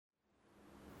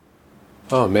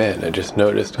Oh man, I just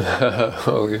noticed.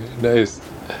 Oh, nice.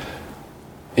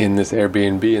 In this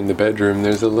Airbnb in the bedroom,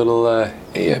 there's a little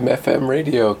AM/FM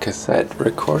radio cassette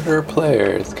recorder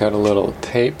player. It's got a little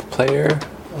tape player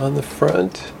on the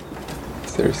front.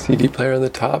 Is there a CD player on the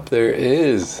top? There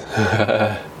is.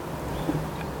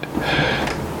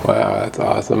 Wow, that's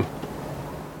awesome.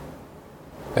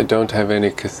 I don't have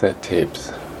any cassette tapes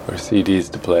or CDs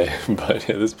to play, but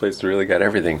yeah, this place really got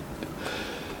everything.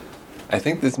 I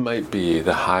think this might be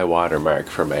the high water mark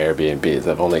for my Airbnbs.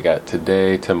 I've only got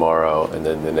today, tomorrow, and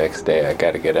then the next day I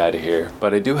gotta get out of here.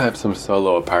 But I do have some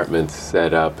solo apartments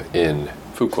set up in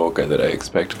Fukuoka that I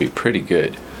expect to be pretty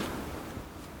good.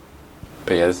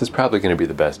 But yeah, this is probably going to be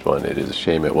the best one. It is a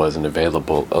shame it wasn't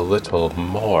available a little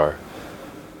more.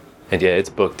 And yeah, it's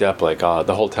booked up like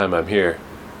the whole time I'm here.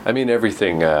 I mean,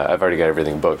 everything, I've already got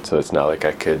everything booked, so it's not like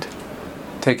I could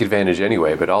take advantage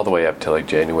anyway, but all the way up to like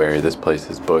January, this place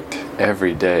is booked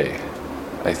every day.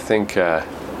 I think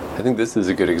this is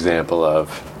a good example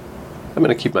of, I'm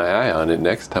going to keep my eye on it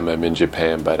next time I'm in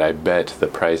Japan, but I bet the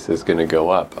price is going to go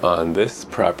up on this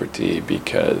property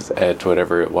because at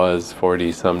whatever it was,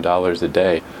 $40 some a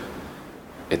day,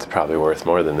 it's probably worth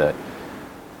more than that.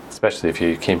 Especially if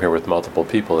you came here with multiple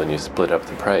people and you split up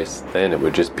the price, then it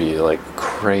would just be like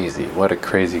crazy. What a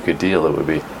crazy good deal it would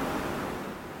be.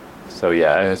 So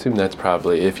yeah, I assume that's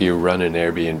probably, if you run an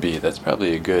Airbnb, that's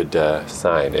probably a good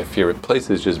sign. If your place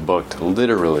is just booked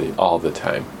literally all the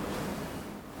time.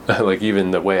 Like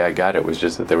even the way I got it was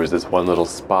just that there was this one little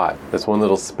spot, this one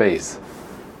little space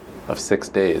of 6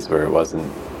 days where it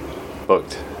wasn't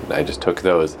booked. And I just took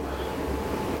those.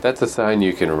 That's a sign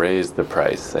you can raise the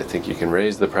price. I think you can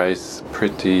raise the price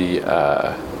pretty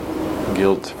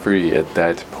guilt-free at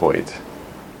that point.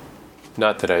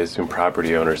 Not that I assume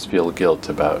property owners feel guilt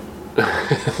about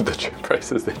the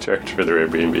prices they charge for their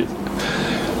Airbnbs.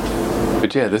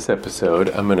 But yeah, this episode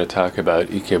I'm going to talk about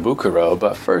Ikebukuro,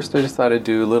 but first I just thought I'd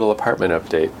do a little apartment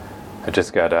update. I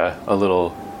just got a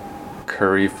little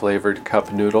curry-flavored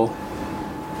cup noodle,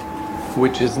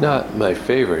 which is not my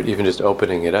favorite, even just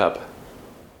opening it up.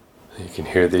 You can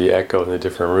hear the echo in the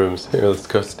different rooms. Here, let's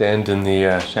go stand in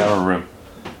the shower room.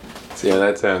 See how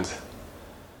that sounds.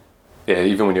 Yeah,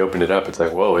 even when you open it up, it's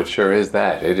like, whoa, it sure is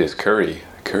that. It is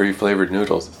curry-flavored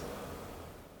noodles.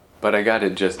 But I got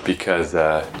it just because,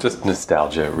 just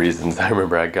nostalgia reasons. I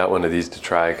remember I got one of these to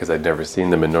try because I'd never seen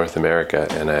them in North America,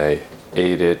 and I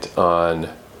ate it on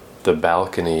the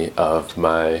balcony of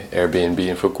my Airbnb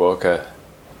in Fukuoka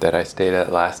that I stayed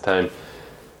at last time.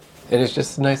 And it's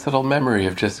just a nice little memory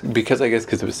of just, because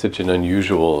it was such an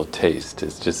unusual taste.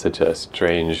 It's just such a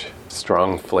strange,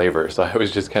 strong flavor. So I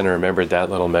always just kind of remembered that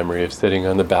little memory of sitting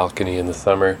on the balcony in the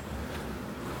summer,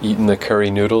 eating the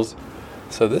curry noodles.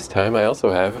 So this time I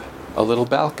also have a little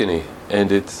balcony,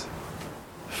 and it's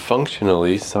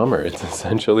functionally summer. It's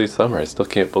essentially summer. I still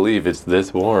can't believe it's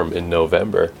this warm in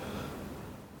November.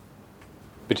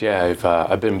 But yeah,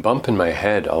 I've been bumping my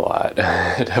head a lot.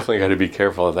 I definitely got to be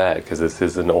careful of that because this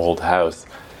is an old house.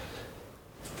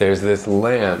 There's this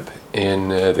lamp in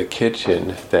the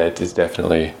kitchen that is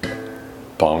definitely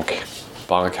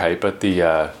bonk height, but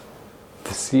the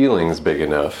ceiling's big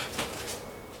enough.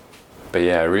 But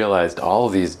yeah, I realized all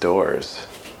these doors.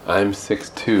 I'm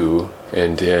 6'2",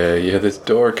 and this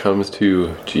door comes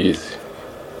to,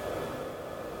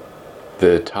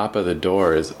 the top of the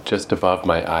door is just above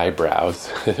my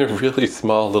eyebrows. They're really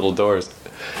small little doors.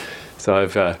 So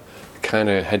I've kind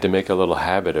of had to make a little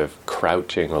habit of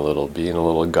crouching a little, being a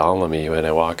little golem-y when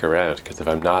I walk around, because if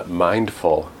I'm not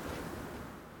mindful,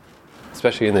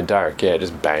 especially in the dark,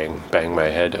 just bang my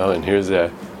head. Oh, and here's I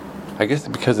guess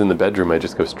because in the bedroom I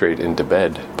just go straight into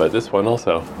bed, but this one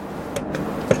also.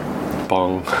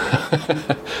 Bong.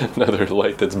 Another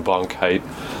light that's bonk height.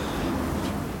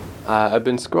 I've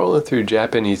been scrolling through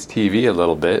Japanese TV a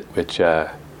little bit, which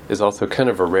is also kind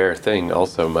of a rare thing.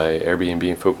 Also, my Airbnb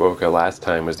in Fukuoka last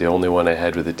time was the only one I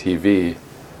had with a TV.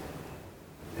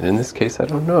 And in this case, I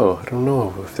don't know. I don't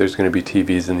know if there's going to be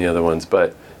TVs in the other ones,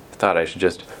 but I thought I should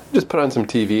just put on some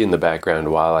TV in the background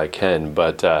while I can.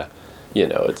 But, it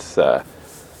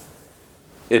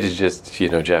is just,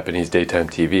 Japanese daytime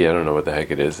TV. I don't know what the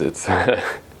heck it is. It's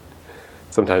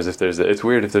sometimes it's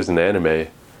weird if there's an anime.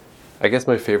 I guess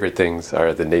my favorite things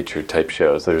are the nature type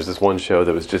shows. There's this one show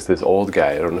that was just this old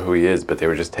guy. I don't know who he is, but they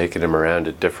were just taking him around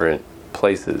at different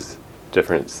places,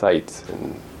 different sites.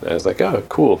 And I was like, oh,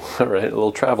 cool. All right, a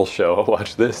little travel show. I'll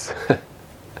watch this.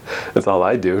 That's all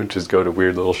I do, just go to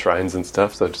weird little shrines and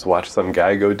stuff. So just watch some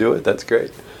guy go do it. That's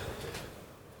great.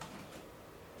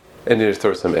 And just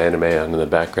throw some anime on in the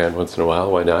background once in a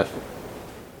while. Why not?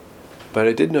 But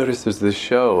I did notice there's this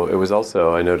show. It was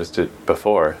also, I noticed it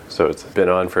before, so it's been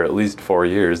on for at least 4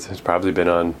 years. It's probably been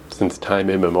on since time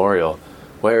immemorial,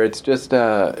 where it's just,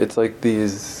 it's like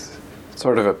these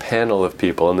sort of a panel of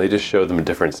people, and they just show them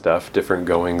different stuff, different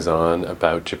goings on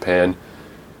about Japan,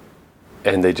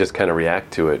 and they just kind of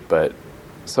react to it. But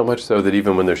so much so that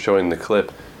even when they're showing the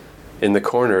clip, in the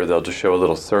corner they'll just show a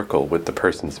little circle with the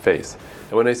person's face.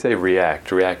 And when I say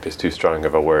react is too strong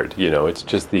of a word. You know, it's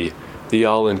just the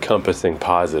all-encompassing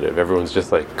positive. Everyone's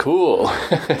just like, cool,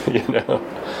 you know.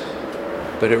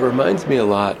 But it reminds me a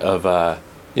lot of,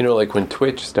 you know, like when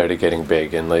Twitch started getting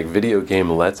big and like video game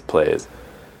Let's Plays.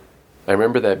 I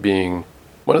remember that being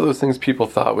one of those things people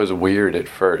thought was weird at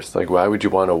first. Like, why would you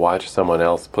want to watch someone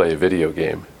else play a video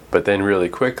game? But then really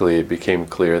quickly it became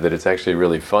clear that it's actually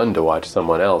really fun to watch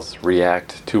someone else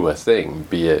react to a thing,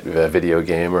 be it a video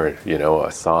game or, you know,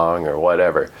 a song or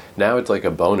whatever. Now it's like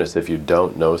a bonus if you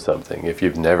don't know something. If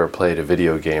you've never played a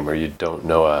video game or you don't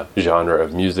know a genre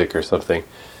of music or something,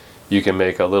 you can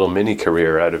make a little mini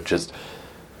career out of just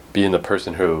being the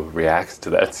person who reacts to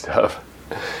that stuff.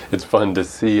 It's fun to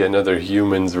see another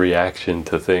human's reaction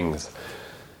to things.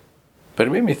 But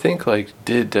it made me think, like,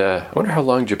 I wonder how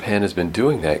long Japan has been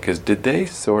doing that, because did they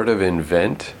sort of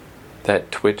invent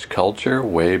that Twitch culture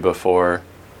way before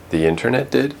the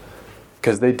internet did?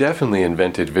 Because they definitely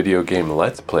invented video game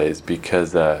Let's Plays,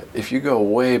 because if you go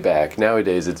way back,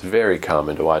 nowadays it's very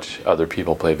common to watch other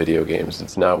people play video games.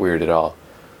 It's not weird at all.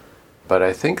 But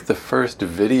I think the first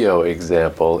video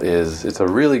example it's a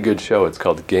really good show. It's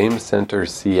called Game Center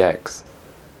CX.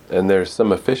 And there's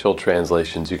some official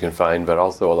translations you can find, but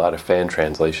also a lot of fan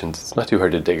translations. It's not too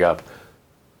hard to dig up.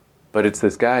 But it's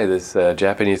this guy, this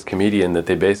Japanese comedian, that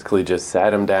they basically just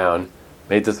sat him down,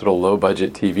 made this little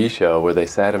low-budget TV show where they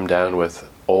sat him down with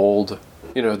old,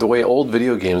 you know, the way old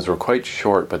video games were quite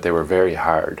short, but they were very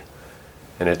hard.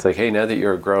 And it's like, hey, now that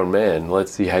you're a grown man,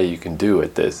 let's see how you can do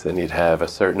at this. And you'd have a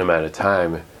certain amount of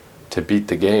time to beat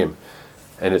the game.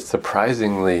 And it's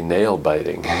surprisingly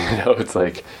nail-biting. You know, it's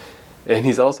like... And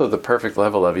he's also the perfect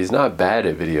level of, he's not bad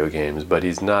at video games, but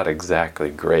he's not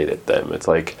exactly great at them. It's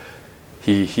like,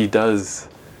 he does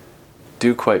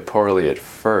do quite poorly at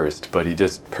first, but he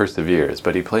just perseveres.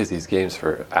 But he plays these games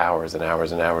for hours and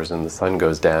hours and hours, and the sun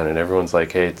goes down, and everyone's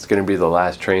like, hey, it's going to be the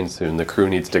last train soon. The crew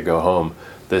needs to go home.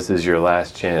 This is your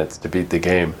last chance to beat the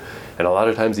game. And a lot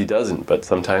of times he doesn't, but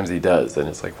sometimes he does. And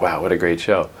it's like, wow, what a great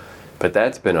show. But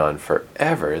that's been on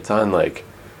forever. It's on like...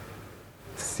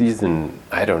 season,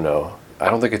 I don't know. I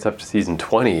don't think it's up to season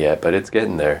 20 yet, but it's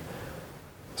getting there.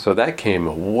 So that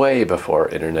came way before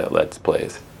internet Let's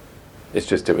Plays. It's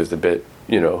just it was a bit,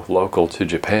 you know, local to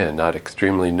Japan, not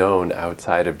extremely known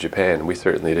outside of Japan. We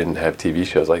certainly didn't have TV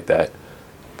shows like that.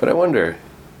 But I wonder,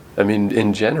 I mean,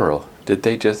 in general, did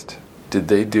they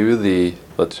do the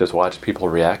let's just watch people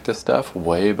react to stuff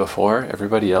way before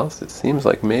everybody else? It seems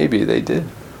like maybe they did.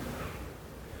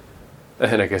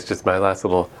 And I guess just my last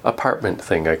little apartment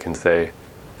thing I can say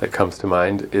that comes to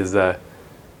mind is, so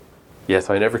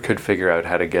I never could figure out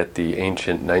how to get the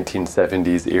ancient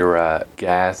 1970s era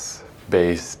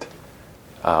gas-based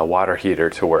water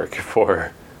heater to work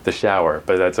for the shower,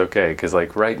 but that's okay, because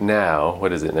like right now,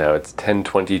 what is it now? It's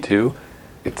 10:22.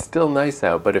 It's still nice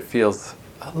out, but it feels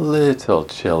a little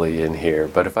chilly in here.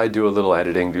 But if I do a little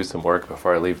editing, do some work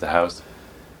before I leave the house,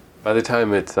 by the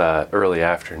time it's early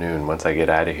afternoon, once I get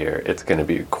out of here, it's going to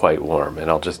be quite warm, and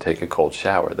I'll just take a cold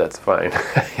shower. That's fine.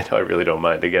 You know, I really don't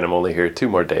mind. Again, I'm only here 2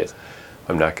 more days.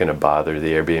 I'm not going to bother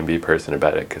the Airbnb person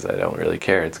about it because I don't really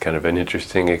care. It's kind of an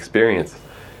interesting experience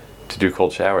to do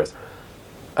cold showers.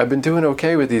 I've been doing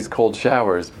okay with these cold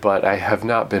showers, but I have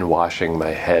not been washing my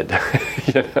head.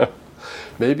 You know,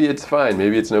 maybe it's fine.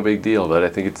 Maybe it's no big deal, but I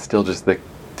think it's still just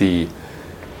the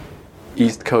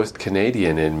East Coast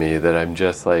Canadian in me that I'm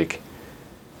just like,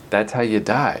 that's how you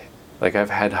die. Like, I've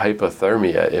had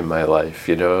hypothermia in my life,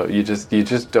 you know. You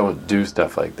just don't do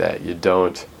stuff like that. You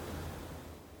don't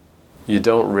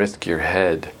risk your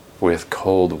head with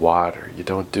cold water. You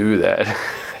don't do that.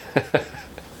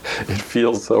 It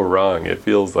feels so wrong. It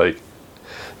feels like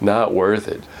not worth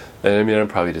it. And I mean, I'm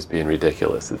probably just being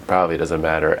ridiculous. It probably doesn't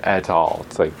matter at all.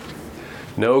 It's like,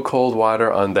 no cold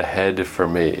water on the head for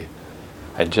me.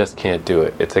 I just can't do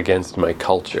it. It's against my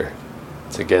culture.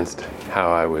 It's against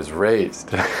how I was raised.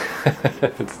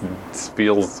 It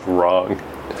feels wrong.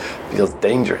 It feels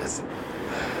dangerous.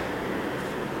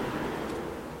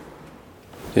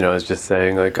 You know, I was just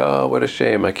saying, like, oh, what a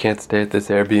shame. I can't stay at this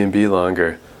Airbnb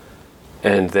longer.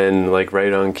 And then, like,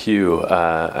 right on cue,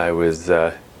 I was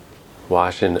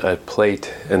washing a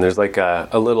plate. And there's like a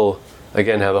little,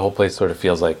 again, how the whole place sort of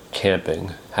feels like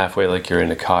camping. Halfway like you're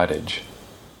in a cottage.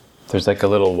 There's like a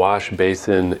little wash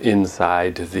basin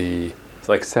inside it's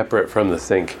like separate from the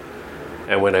sink.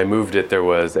 And when I moved it, there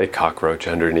was a cockroach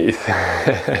underneath.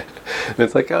 And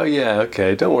it's like, oh yeah,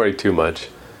 okay, don't worry too much.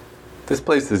 This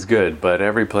place is good, but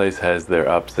every place has their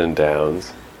ups and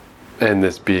downs. And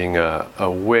this being a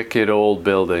wicked old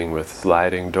building with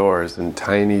sliding doors and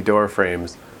tiny door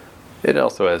frames, it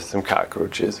also has some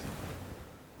cockroaches.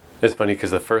 It's funny because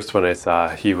the first one I saw,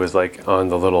 he was like on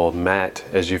the little mat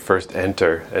as you first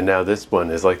enter, and now this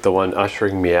one is like the one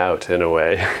ushering me out in a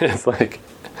way. It's like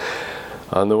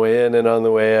on the way in and on the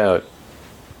way out.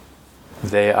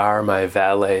 They are my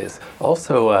valets.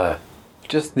 Also,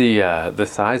 just the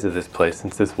size of this place,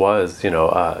 since this was,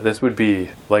 this would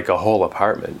be like a whole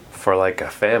apartment for like a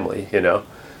family,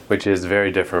 which is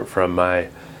very different from the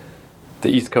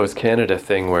East Coast Canada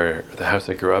thing, where the house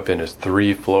I grew up in is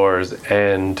 3 floors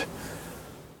and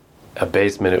a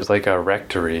basement. It was like a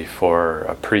rectory for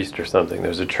a priest or something.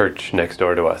 There's a church next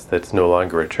door to us that's no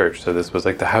longer a church. So this was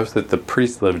like the house that the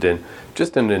priest lived in.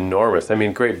 Just an enormous,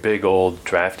 great big old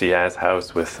drafty ass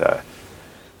house with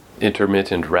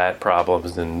intermittent rat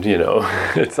problems, and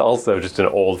it's also just an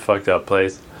old fucked up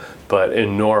place, but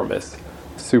enormous,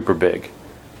 super big,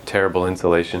 terrible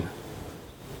insulation.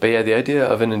 But yeah, the idea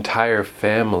of an entire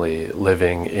family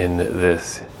living in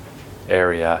this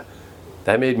area,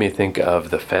 that made me think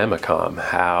of the Famicom.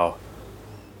 How,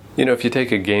 if you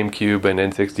take a GameCube, an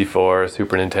N64,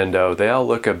 Super Nintendo, they all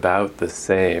look about the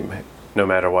same, no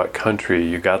matter what country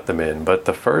you got them in. But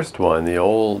the first one, the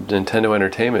old Nintendo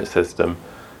Entertainment System,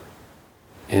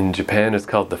 in Japan is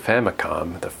called the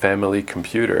Famicom, the family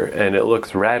computer, and it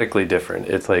looks radically different.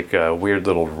 It's like a weird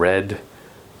little red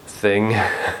thing.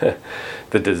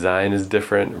 The design is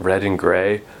different, red and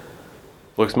gray.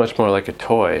 Looks much more like a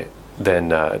toy than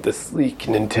the sleek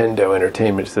Nintendo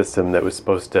Entertainment System that was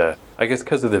supposed to, I guess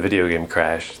because of the video game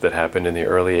crash that happened in the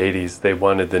early 80s, they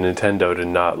wanted the Nintendo to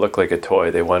not look like a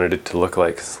toy. They wanted it to look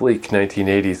like sleek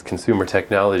 1980s consumer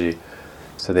technology.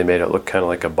 So they made it look kind of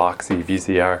like a boxy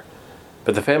VCR.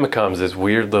 But the Famicom's this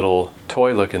weird little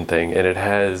toy-looking thing, and it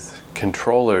has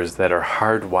controllers that are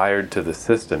hardwired to the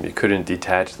system. You couldn't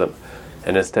detach them.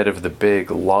 And instead of the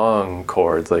big, long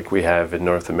cords like we have in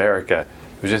North America,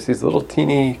 it was just these little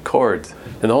teeny cords.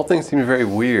 And the whole thing seemed very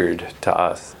weird to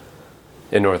us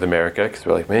in North America, because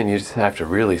we're like, man, you just have to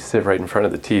really sit right in front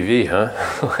of the TV,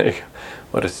 huh? Like,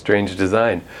 what a strange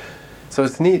design. So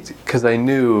it's neat, because I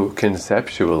knew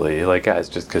conceptually, like, guys,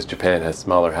 just because Japan has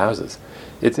smaller houses,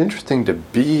 it's interesting to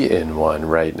be in one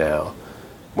right now,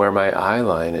 where my eye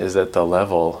line is at the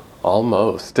level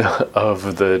almost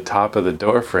of the top of the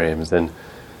door frames, and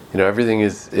everything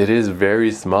is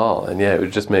very small, and yeah, it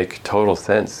would just make total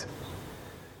sense.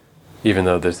 Even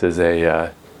though this is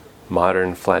a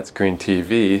modern flat screen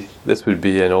TV, this would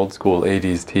be an old school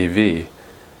 80s TV,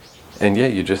 and yeah,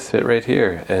 you just sit right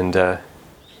here and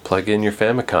plug in your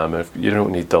Famicom. If you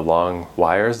don't need the long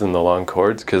wires and the long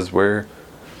cords, because where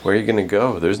are you going to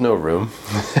go? There's no room.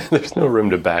 There's no room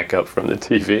to back up from the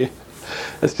TV.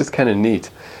 That's just kind of neat.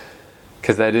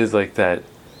 Because that is like the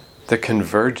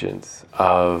convergence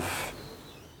of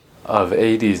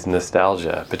 80s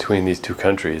nostalgia between these two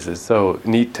countries is so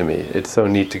neat to me. It's so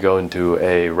neat to go into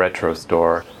a retro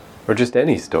store, or just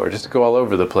any store, just to go all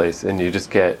over the place, and you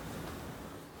just get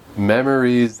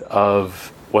memories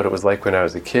of what it was like when I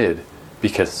was a kid,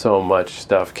 because so much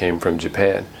stuff came from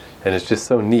Japan. And it's just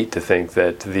so neat to think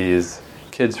that these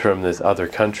kids from this other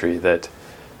country that,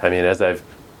 as I've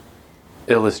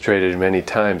illustrated many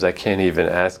times, I can't even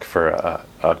ask for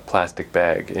a plastic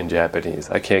bag in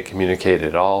Japanese. I can't communicate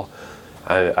at all.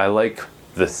 I like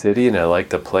the city and I like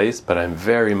the place, but I'm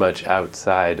very much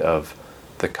outside of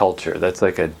the culture. That's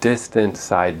like a distant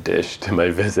side dish to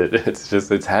my visit.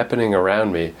 It's happening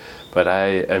around me, but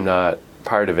I am not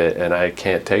part of it, and I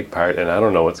can't take part, and I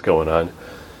don't know what's going on.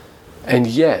 And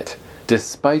yet,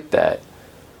 despite that,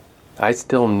 I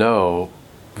still know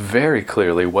very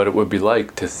clearly what it would be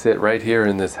like to sit right here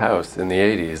in this house in the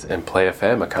 80s and play a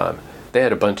Famicom. They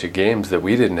had a bunch of games that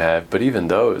we didn't have, but even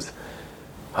those,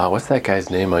 what's that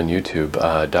guy's name on YouTube?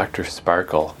 Dr.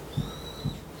 Sparkle.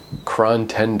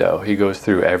 Crontendo. He goes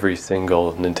through every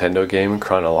single Nintendo game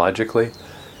chronologically,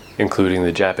 including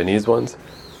the Japanese ones.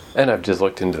 And I've just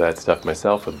looked into that stuff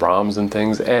myself with ROMs and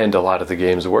things, and a lot of the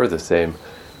games were the same.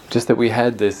 Just that we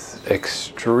had this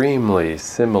extremely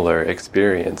similar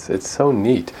experience. It's so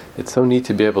neat. It's so neat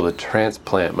to be able to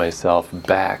transplant myself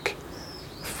back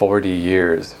 40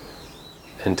 years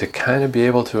and to kind of be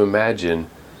able to imagine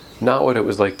not what it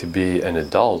was like to be an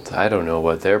adult. I don't know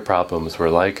what their problems were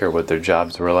like or what their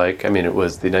jobs were like. It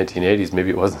was the 1980s. Maybe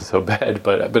it wasn't so bad,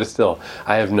 but still,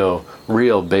 I have no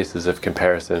real basis of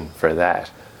comparison for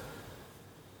that.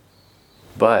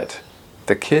 But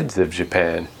the kids of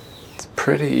Japan, it's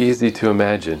pretty easy to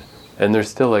imagine. And there's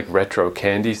still like retro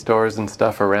candy stores and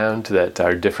stuff around that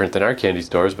are different than our candy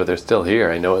stores, but they're still here.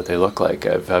 I know what they look like.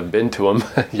 I've been to them,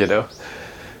 you know.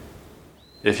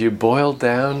 If you boil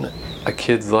down a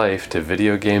kid's life to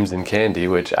video games and candy,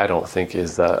 which I don't think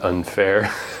is unfair,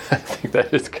 I think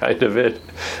that is kind of it.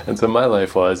 And so my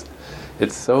life was,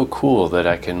 it's so cool that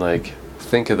I can like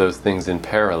think of those things in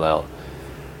parallel.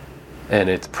 And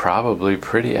it's probably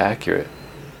pretty accurate.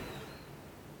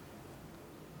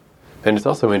 And it's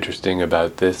also interesting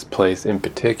about this place in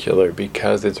particular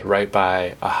because it's right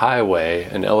by a highway,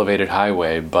 an elevated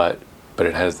highway, but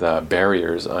it has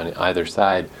barriers on either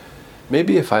side.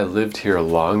 Maybe if I lived here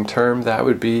long term, that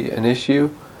would be an issue.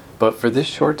 But for this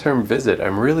short-term visit,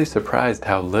 I'm really surprised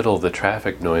how little the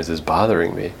traffic noise is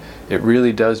bothering me. It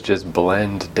really does just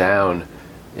blend down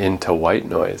into white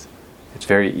noise. It's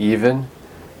very even,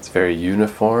 it's very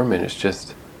uniform, and it's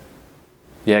just...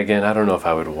 Yeah, again, I don't know if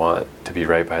I would want to be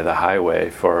right by the highway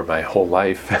for my whole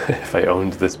life if I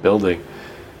owned this building.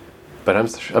 But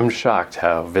I'm shocked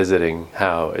how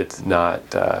it's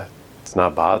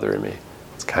not bothering me.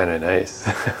 It's kind of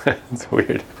nice. It's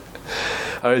weird.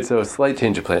 All right, so a slight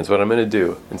change of plans. What I'm going to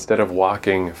do, instead of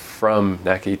walking from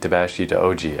Naka-Itabashi to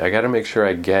Oji, I got to make sure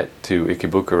I get to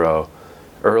Ikebukuro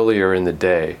earlier in the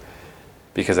day.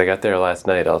 Because I got there last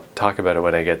night. I'll talk about it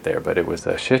when I get there, but it was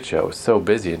a shit show. It was so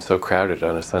busy and so crowded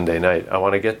on a Sunday night. I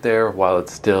want to get there while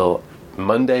it's still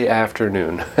Monday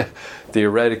afternoon.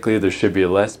 Theoretically, there should be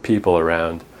less people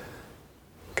around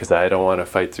because I don't want to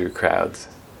fight through crowds.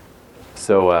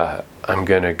 So I'm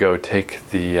going to go take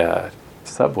the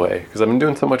subway because I've been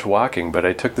doing so much walking, but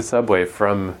I took the subway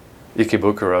from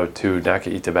Ikebukuro to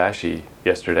Naka-Itabashi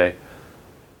yesterday.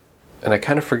 And I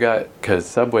kind of forgot, because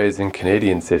subways in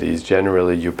Canadian cities,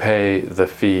 generally you pay the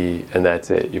fee and that's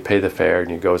it. You pay the fare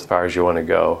and you go as far as you want to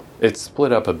go. It's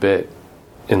split up a bit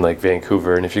in like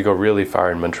Vancouver, and if you go really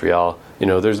far in Montreal, you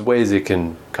know, there's ways it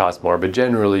can cost more, but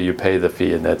generally you pay the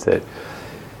fee and that's it.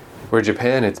 Where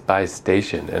Japan, it's by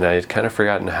station, and I had kind of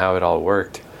forgotten how it all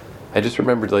worked. I just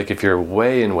remembered, like, if you're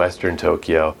way in Western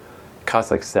Tokyo, it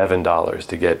costs like $7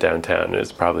 to get downtown, and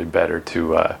it's probably better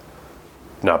to...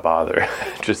 not bother,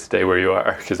 just stay where you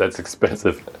are, because that's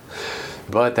expensive.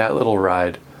 But that little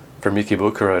ride from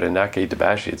Ikebukuro to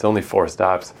Naka-Itabashi, it's only 4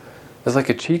 stops. It was like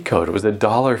a cheat code. It was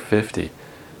 $1.50.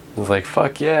 I was like,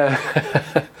 fuck yeah.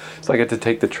 So I got to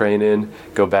take the train in,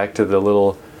 go back to the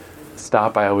little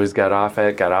stop I always got off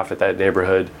at that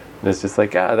neighborhood, and it's just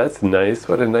like, that's nice.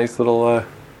 What a nice little,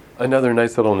 another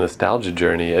nice little nostalgia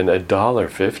journey, and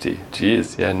 $1.50.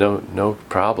 Jeez, yeah, no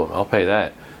problem. I'll pay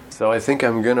that. So I think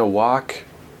I'm gonna walk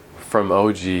from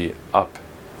Oji up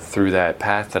through that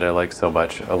path that I like so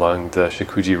much along the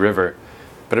Shikuji River.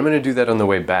 But I'm going to do that on the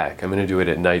way back. I'm going to do it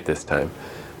at night this time.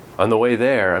 On the way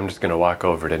there, I'm just going to walk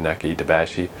over to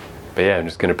Naka-Itabashi. But yeah, I'm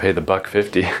just going to pay the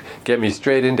 $1.50. Get me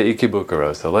straight into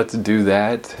Ikebukuro. So let's do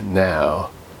that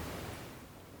now.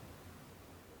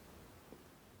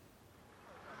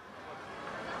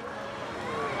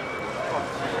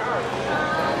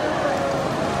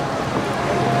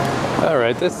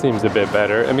 Alright, this seems a bit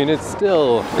better. I mean, it's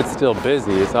still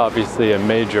busy. It's obviously a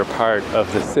major part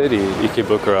of the city,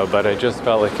 Ikebukuro, but I just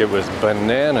felt like it was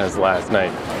bananas last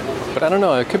night. But I don't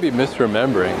know, I could be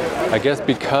misremembering. I guess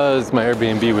because my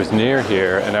Airbnb was near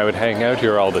here and I would hang out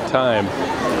here all the time,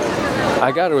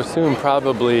 I got to assume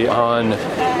probably on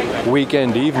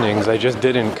weekend evenings I just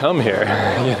didn't come here,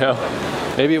 you know?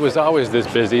 Maybe it was always this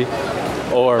busy,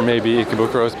 or maybe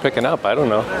Ikebukuro was picking up, I don't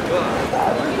know.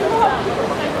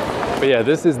 But yeah,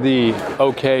 this is the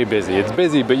okay busy. It's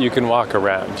busy, but you can walk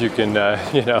around. You can,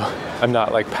 you know, I'm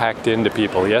not like packed into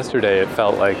people. Yesterday it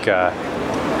felt like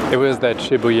it was that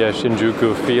Shibuya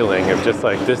Shinjuku feeling of just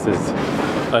like, this is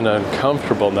an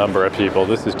uncomfortable number of people.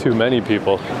 This is too many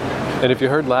people. And if you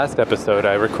heard last episode,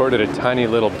 I recorded a tiny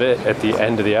little bit at the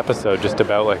end of the episode just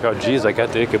about like, oh geez, I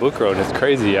got to Ikebukuro and it's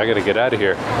crazy. I got to get out of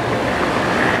here.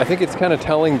 I think it's kind of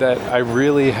telling that I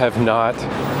really have not...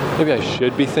 Maybe I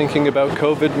should be thinking about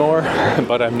COVID more,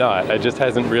 but I'm not. It just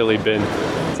hasn't really been...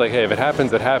 It's like, hey, if it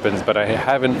happens, it happens, but I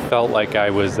haven't felt like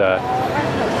I was...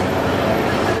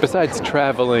 Besides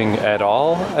traveling at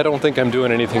all, I don't think I'm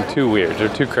doing anything too weird or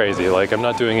too crazy. Like, I'm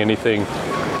not doing anything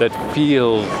that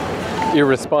feels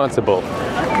irresponsible.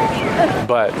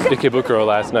 But Ikebukuro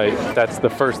last night, that's the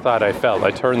first thought I felt. I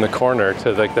turned the corner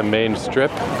to like the main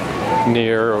strip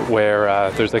near where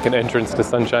there's like an entrance to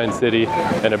Sunshine City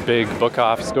and a big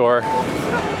book-off store.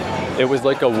 It was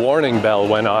like a warning bell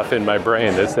went off in my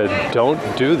brain that said, don't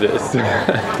do this.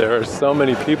 There are so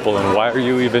many people, and why are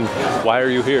you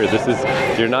here?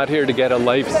 You're not here to get a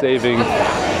life-saving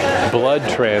blood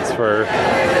transfer.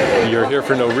 You're here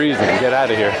for no reason. Get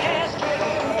out of here.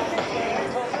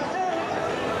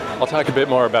 I'll talk a bit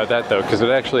more about that though, because it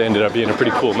actually ended up being a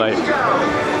pretty cool night.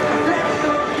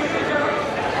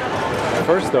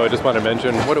 First though, I just want to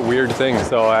mention what a weird thing.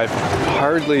 So I've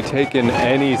hardly taken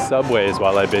any subways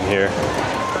while I've been here.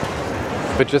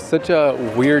 But just such a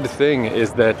weird thing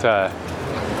is that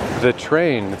the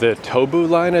train, the Tobu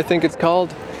line I think it's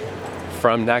called,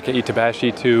 from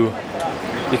Naka-Itabashi to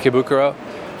Ikebukuro,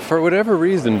 for whatever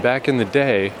reason back in the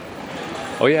day,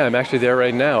 oh yeah, I'm actually there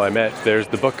right now. There's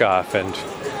the book off and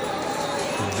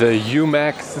the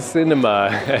UMax Cinema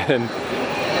and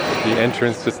the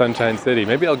entrance to Sunshine City.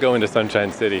 Maybe I'll go into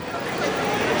Sunshine City.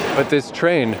 But this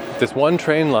one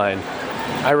train line,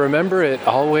 I remember it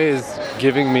always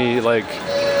giving me like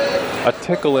a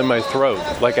tickle in my throat,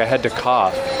 like I had to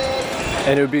cough.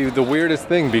 And it would be the weirdest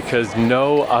thing because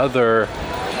no other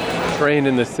train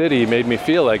in the city made me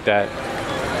feel like that.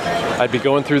 I'd be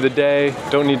going through the day,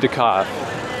 don't need to cough.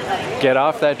 Get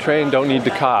off that train, don't need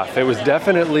to cough. It was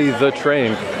definitely the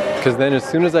train, because then as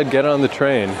soon as I'd get on the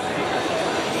train,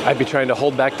 I'd be trying to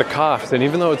hold back the coughs, and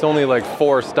even though it's only like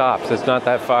 4 stops, it's not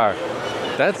that far.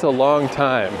 That's a long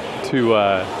time to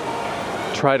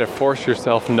try to force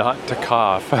yourself not to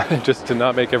cough, just to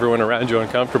not make everyone around you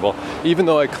uncomfortable, even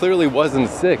though I clearly wasn't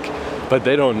sick, but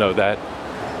they don't know that.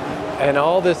 And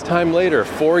all this time later,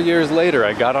 4 years later,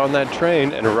 I got on that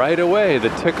train, and right away, the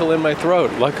tickle in my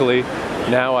throat. Luckily,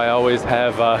 now I always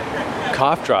have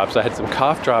cough drops. I had some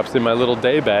cough drops in my little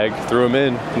day bag, threw them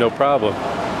in, no problem.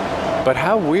 But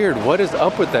how weird, what is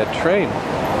up with that train?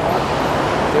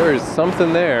 There is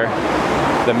something there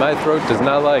that my throat does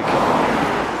not like.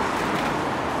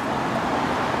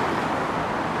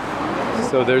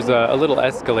 So there's a little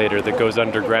escalator that goes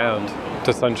underground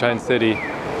to Sunshine City.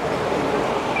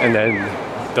 And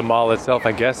then the mall itself,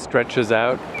 I guess, stretches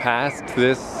out past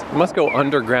this. It must go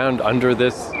underground under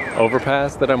this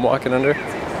overpass that I'm walking under.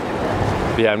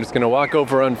 But yeah, I'm just going to walk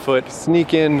over on foot,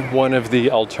 sneak in one of the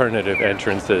alternative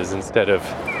entrances instead of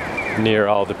near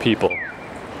all the people.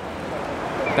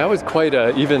 That was quite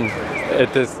even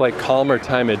at this like calmer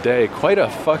time of day, quite a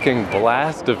fucking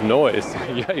blast of noise.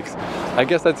 Yikes. I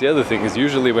guess that's the other thing, is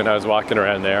usually when I was walking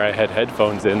around there, I had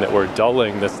headphones in that were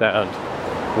dulling the sound.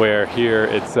 Where here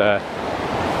it's,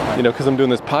 because I'm doing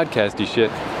this podcasty shit,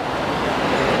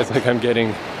 it's like I'm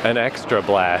getting an extra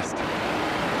blast.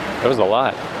 That was a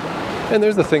lot. And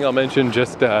there's the thing I'll mention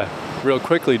just real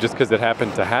quickly, just because it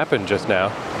happened to happen just now.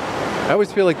 I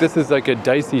always feel like this is like a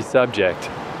dicey subject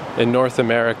in North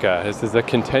America. This is a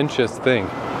contentious thing.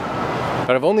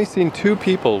 But I've only seen 2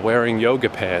 people wearing yoga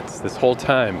pants this whole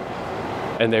time,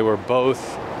 and they were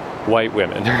both white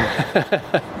women.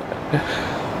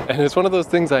 And it's one of those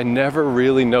things I never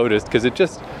really noticed, because it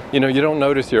just, you don't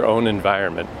notice your own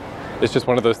environment. It's just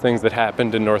one of those things that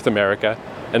happened in North America.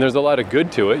 And there's a lot of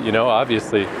good to it,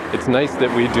 obviously. It's nice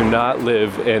that we do not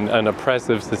live in an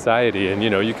oppressive society and,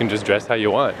 you can just dress how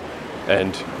you want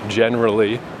and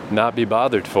generally not be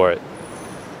bothered for it.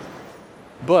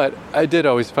 But I did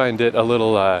always find it a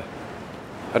little, I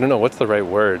don't know, what's the right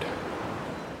word?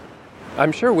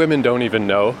 I'm sure women don't even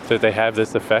know that they have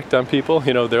this effect on people.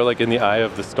 They're like in the eye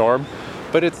of the storm.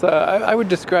 But it's, I would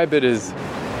describe it as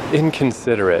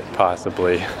inconsiderate,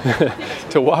 possibly,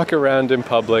 to walk around in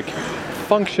public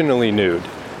functionally nude.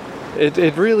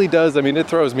 It really does. I mean, it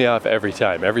throws me off every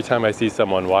time. Every time I see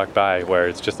someone walk by where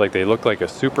it's just like they look like a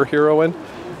superheroine,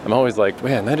 I'm always like,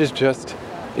 man, that is just,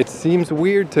 it seems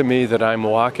weird to me that I'm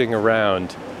walking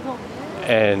around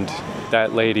and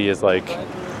that lady is like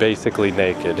basically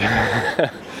naked.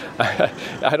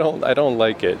 I don't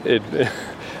like it.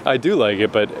 I do like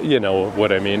it, but you know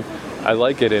what I mean. I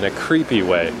like it in a creepy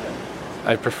way.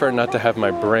 I prefer not to have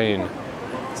my brain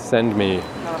send me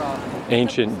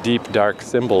ancient, deep, dark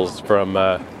symbols from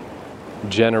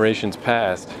generations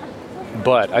past.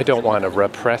 But I don't want to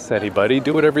repress anybody.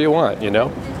 Do whatever you want,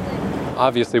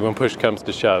 Obviously, when push comes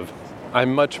to shove,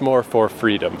 I'm much more for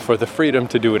freedom, for the freedom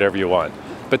to do whatever you want.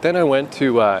 But then I went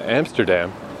to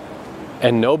Amsterdam,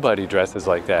 and nobody dresses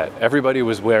like that. Everybody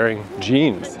was wearing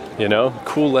jeans,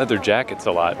 cool leather jackets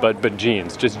a lot, but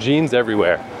jeans, just jeans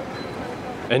everywhere.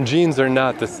 And jeans are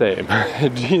not the same.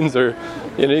 Jeans are,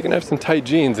 you can have some tight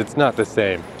jeans, it's not the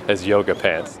same as yoga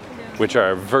pants, which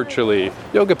are virtually,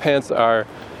 yoga pants are,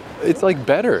 it's like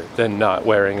better than not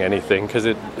wearing anything because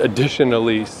it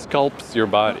additionally sculpts your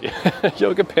body.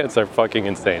 Yoga pants are fucking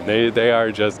insane. They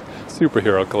are just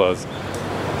superhero clothes.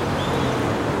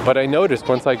 But I noticed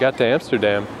once I got to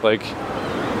Amsterdam,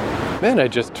 man, I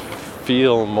just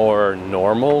feel more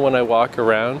normal when I walk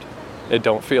around. I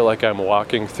don't feel like I'm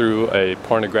walking through a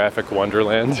pornographic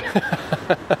wonderland.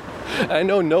 I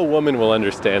know no woman will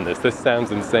understand this. This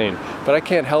sounds insane. But I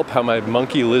can't help how my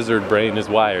monkey lizard brain is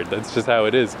wired. That's just how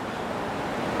it is.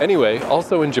 Anyway,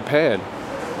 also in Japan.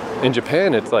 In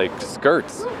Japan, it's like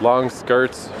skirts, long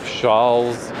skirts,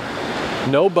 shawls.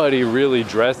 Nobody really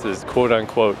dresses, quote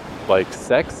unquote, like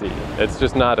sexy. It's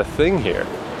just not a thing here.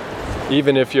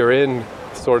 Even if you're in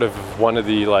sort of one of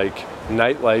the like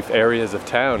nightlife areas of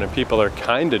town and people are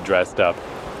kind of dressed up,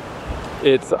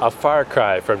 it's a far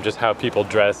cry from just how people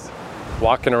dress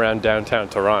walking around downtown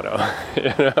Toronto,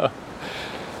 you know?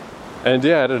 And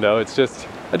yeah, I don't know, I just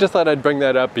thought I'd bring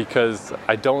that up because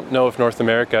I don't know if North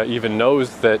America even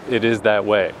knows that it is that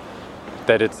way,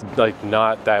 that it's like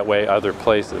not that way other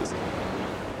places.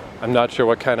 I'm not sure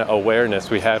what kind of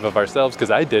awareness we have of ourselves, because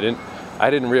I didn't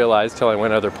realize till I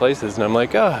went other places, and I'm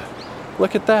like,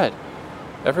 look at that.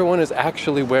 Everyone is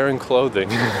actually wearing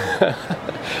clothing.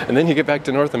 And then you get back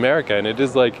to North America and it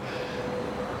is like,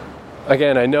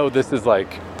 again, I know this is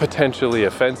like potentially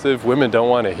offensive. Women don't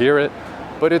want to hear it,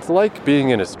 but it's like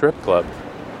being in a strip club.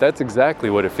 That's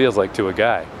exactly what it feels like to a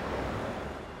guy.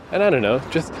 And I don't know,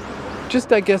 just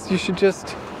I guess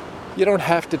you don't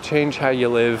have to change how you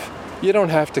live. You don't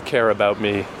have to care about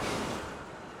me.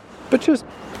 But just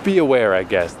be aware, I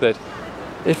guess, that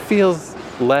it feels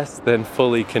less than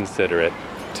fully considerate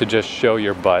to just show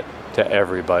your butt to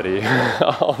everybody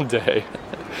all day.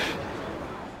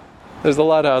 There's a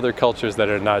lot of other cultures that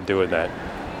are not doing that.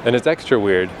 And it's extra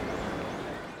weird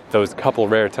those couple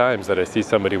rare times that I see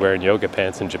somebody wearing yoga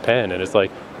pants in Japan, and it's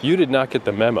like, you did not get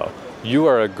the memo. You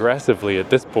are aggressively, at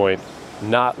this point,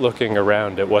 not looking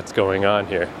around at what's going on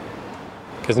here.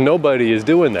 Because nobody is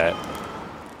doing that.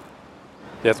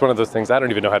 Yeah, it's one of those things, I don't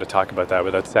even know how to talk about that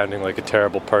without sounding like a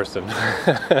terrible person.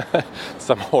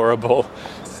 Some horrible,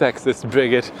 sexist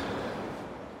bigot.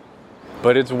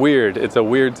 But it's weird. It's a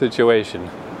weird situation.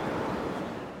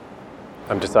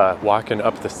 I'm just walking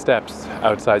up the steps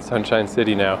outside Sunshine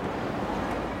City now.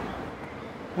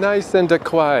 Nice and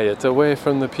quiet, away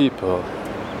from the people.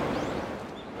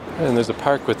 And there's a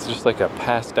park with just like a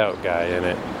passed out guy in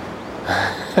it.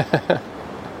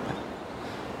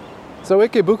 So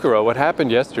Ikebukuro, what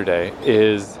happened yesterday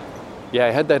is,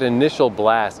 I had that initial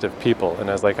blast of people, and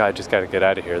I was like, I just gotta get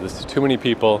out of here. This is too many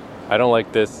people. I don't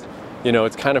like this. You know,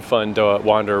 it's kind of fun to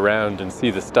wander around and see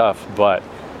the stuff, but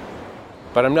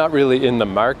I'm not really in the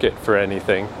market for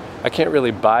anything. I can't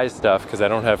really buy stuff because I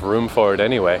don't have room for it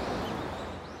anyway.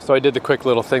 So I did the quick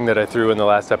little thing that I threw in the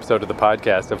last episode of the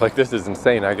podcast of like, this is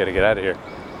insane, I gotta get out of here.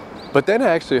 But then I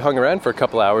actually hung around for a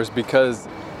couple hours because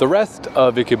the rest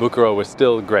of Ikebukuro was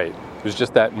still great. It was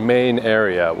just that main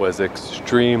area was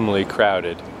extremely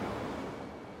crowded.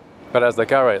 But I was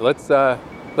like, all right, let's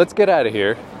get out of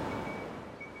here.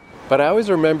 But I always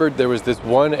remembered there was this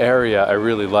one area I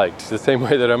really liked. The same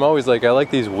way that I'm always like, I like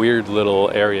these weird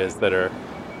little areas that are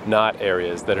not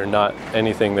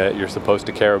anything that you're supposed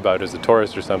to care about as a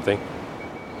tourist or something.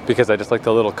 Because I just like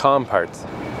the little calm parts.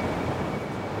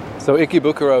 So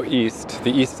Ikebukuro East,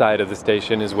 the east side of the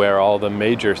station, is where all the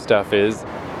major stuff is.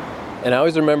 And I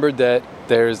always remembered that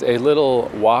there's a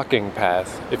little walking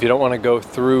path if you don't want to go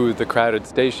through the crowded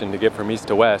station to get from east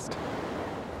to west.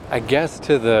 I guess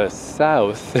to the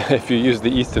south, if you use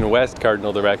the east and west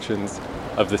cardinal directions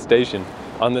of the station,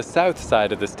 on the south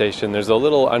side of the station there's a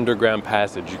little underground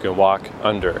passage you can walk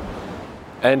under.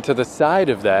 And to the side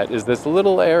of that is this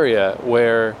little area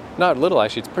where, not little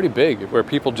actually, it's pretty big, where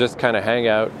people just kind of hang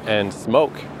out and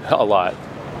smoke a lot.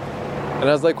 And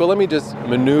I was like, well, let me just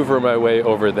maneuver my way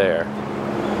over there.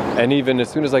 And even as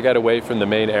soon as I got away from the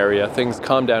main area, things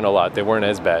calmed down a lot. They weren't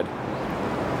as bad.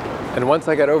 And once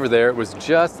I got over there, it was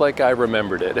just like I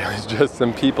remembered it. It was just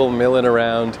some people milling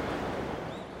around.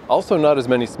 Also not as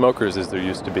many smokers as there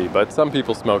used to be, but some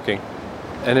people smoking.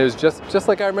 And it was just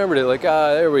like I remembered it, like,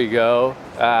 there we go.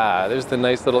 There's the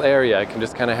nice little area. I can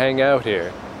just kind of hang out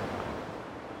here.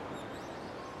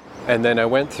 And then I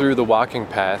went through the walking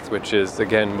path, which is,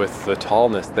 again, with the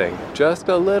tallness thing, just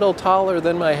a little taller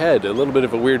than my head. A little bit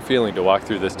of a weird feeling to walk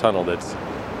through this tunnel that's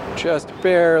just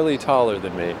barely taller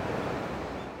than me.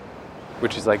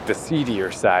 Which is like the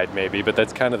seedier side, maybe, but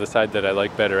that's kind of the side that I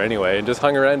like better anyway. And just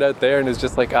hung around out there and it's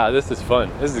just like, this is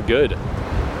fun. This is good.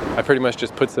 I pretty much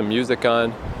just put some music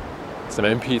on, some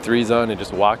MP3s on, and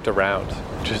just walked around.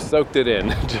 Just soaked it in.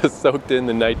 Just soaked in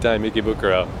the nighttime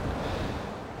Ikebukuro.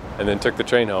 And then took the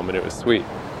train home, and it was sweet.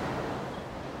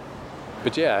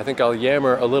 But yeah, I think I'll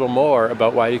yammer a little more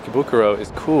about why Ikebukuro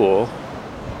is cool.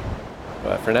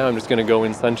 But for now, I'm just going to go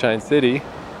in Sunshine City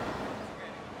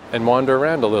and wander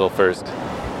around a little first.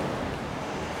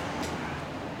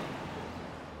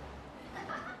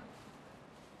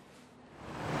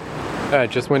 I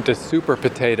just went to Super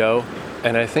Potato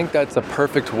And I think that's a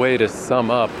perfect way to sum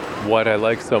up what I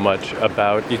like so much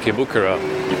about Ikebukuro,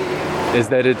 is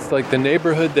that it's like the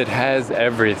neighborhood that has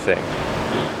everything.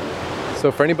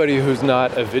 So for anybody who's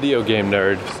not a video game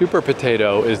nerd, Super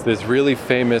Potato is this really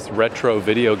famous retro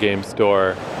video game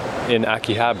store in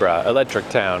Akihabara, Electric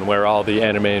Town, where all the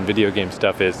anime and video game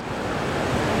stuff is.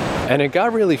 And it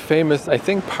got really famous, I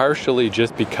think partially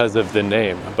just because of the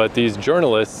name, but these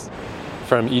journalists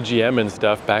from EGM and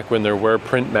stuff, back when there were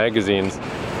print magazines,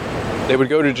 they would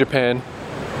go to Japan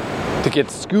to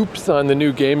get scoops on the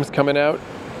new games coming out,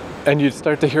 and you'd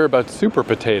start to hear about Super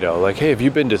Potato. Like, hey, have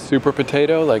you been to Super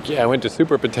Potato? Like, yeah, I went to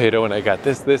Super Potato and I got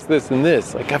this, and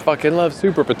this. Like, I fucking love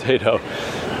Super Potato.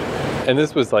 And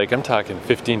this was like, I'm talking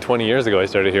 15, 20 years ago I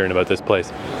started hearing about this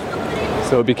place.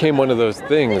 So it became one of those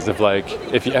things of like,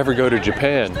 if you ever go to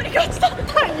Japan,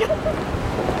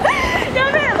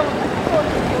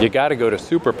 you gotta go to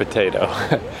Super Potato.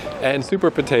 And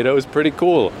Super Potato is pretty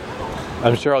cool.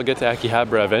 I'm sure I'll get to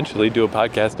Akihabara eventually, do a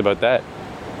podcast about that.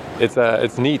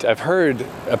 It's neat. I've heard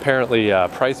apparently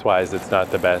price-wise it's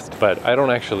not the best, but I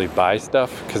don't actually buy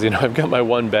stuff because, I've got my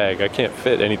one bag. I can't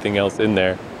fit anything else in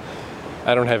there.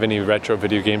 I don't have any retro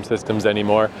video game systems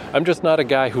anymore. I'm just not a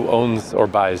guy who owns or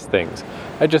buys things.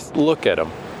 I just look at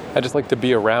them. I just like to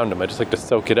be around them. I just like to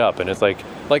soak it up. And it's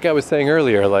like I was saying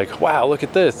earlier, like, wow, look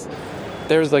at this.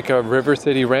 There's like a River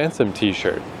City Ransom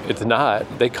t-shirt. It's not.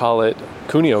 They call it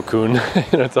Kunio-kun.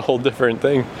 It's a whole different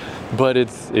thing. But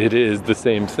it is the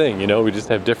same thing, We just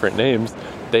have different names.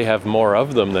 They have more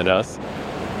of them than us.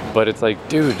 But it's like,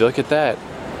 dude, look at that.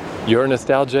 Your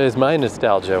nostalgia is my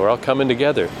nostalgia. We're all coming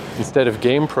together. Instead of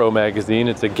Game Pro magazine,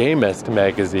 it's a Gamest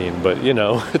magazine. But,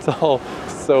 it's all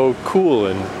so cool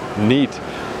and neat.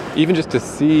 Even just to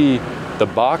see the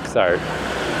box art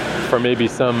for maybe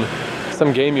some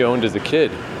game you owned as a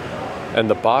kid. And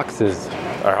the boxes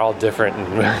are all different.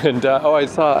 And I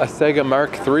saw a Sega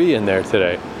Mark III in there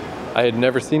today. I had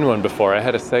never seen one before. I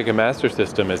had a Sega Master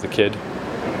System as a kid.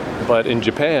 But in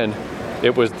Japan,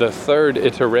 it was the third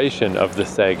iteration of the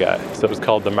Sega, so it was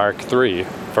called the Mark III.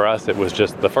 For us, it was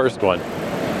just the first one.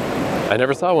 I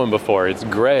never saw one before. It's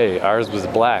gray. Ours was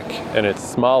black, and it's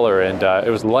smaller, and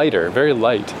it was lighter, very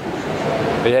light.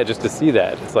 But yeah, just to see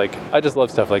that, it's like, I just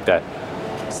love stuff like that.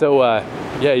 So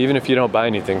yeah, even if you don't buy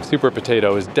anything, Super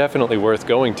Potato is definitely worth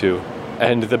going to.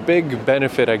 And the big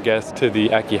benefit, I guess, to the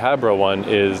Akihabara one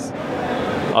is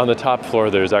on the top floor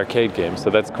there's arcade games,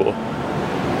 so that's cool.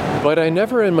 But I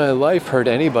never in my life heard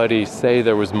anybody say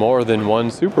there was more than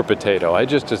one Super Potato. I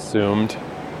just assumed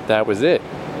that was it.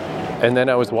 And then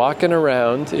I was walking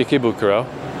around Ikebukuro,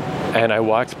 and I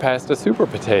walked past a Super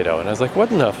Potato, and I was like,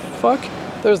 what in the fuck?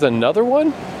 There's another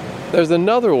one? There's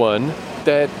another one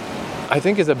that I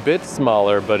think is a bit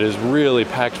smaller, but is really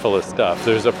packed full of stuff.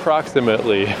 There's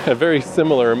approximately a very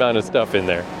similar amount of stuff in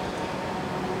there.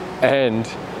 And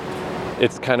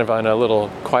it's kind of on a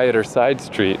little quieter side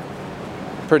street,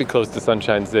 pretty close to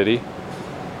Sunshine City.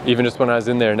 Even just when I was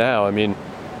in there now,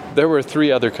 there were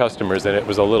 3 other customers and it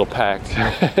was a little packed.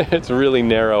 It's really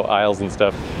narrow aisles and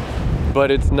stuff.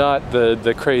 But it's not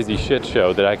the crazy shit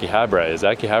show that Akihabara is.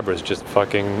 Akihabara is just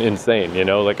fucking insane,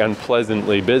 like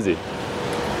unpleasantly busy.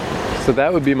 So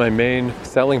that would be my main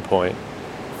selling point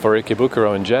for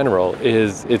Ikebukuro in general,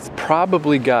 is it's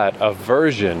probably got a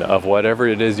version of whatever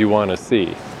it is you want to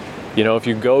see. If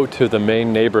you go to the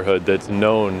main neighborhood that's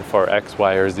known for X,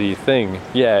 Y, or Z thing,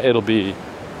 yeah, it'll be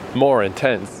more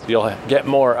intense. You'll get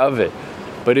more of it.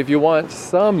 But if you want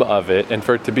some of it and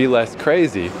for it to be less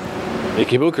crazy,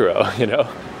 Ikebukuro,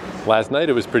 Last night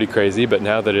it was pretty crazy, but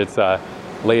now that it's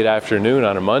late afternoon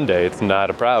on a Monday, it's not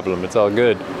a problem. It's all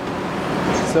good.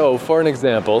 So, for an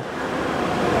example,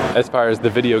 as far as the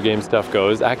video game stuff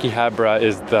goes, Akihabara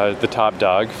is the top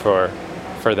dog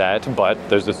for that, but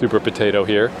there's a Super Potato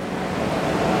here.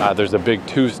 There's a big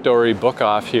 2-story book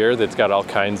off here that's got all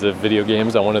kinds of video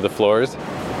games on one of the floors.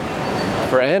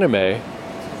 For anime,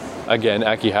 again,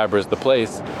 Akihabara's the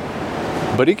place,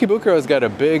 but Ikebukuro's got a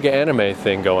big anime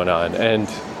thing going on, and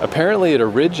apparently it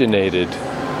originated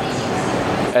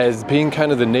as being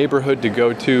kind of the neighborhood to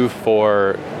go to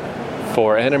for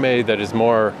anime that is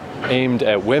more aimed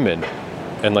at women,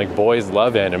 and like boys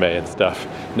love anime and stuff.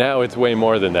 Now it's way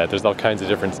more than that. There's all kinds of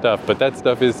different stuff, but that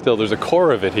stuff is still, there's a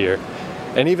core of it here.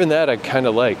 And even that I kind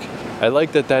of like. I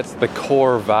like that that's the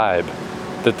core vibe.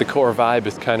 That the core vibe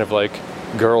is kind of like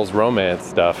girls' romance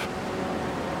stuff.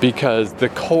 Because the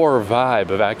core vibe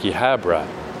of Akihabara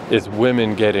is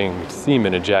women getting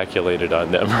semen ejaculated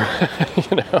on them.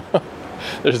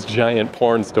 There's giant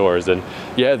porn stores, and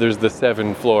yeah, there's the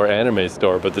 7-floor anime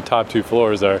store, but the top 2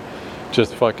 floors are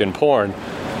just fucking porn.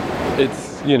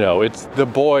 It's, it's the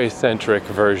boy-centric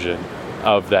version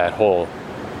of that whole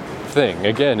thing.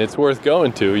 Again, it's worth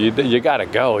going to. You gotta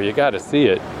go, you gotta see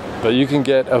it. But you can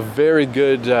get a very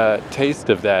good taste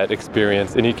of that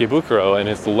experience in Ikebukuro, and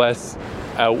it's less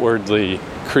outwardly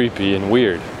creepy and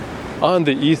weird. On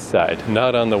the east side,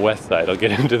 not on the west side. I'll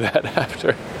get into that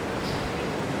after.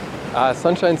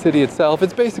 Sunshine City itself,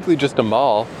 it's basically just a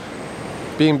mall.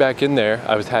 Being back in there,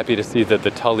 I was happy to see that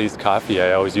the Tully's coffee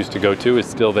I always used to go to is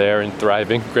still there and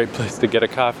thriving. Great place to get a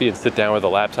coffee and sit down with a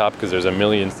laptop because there's a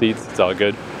million seats. It's all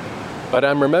good. But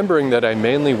I'm remembering that I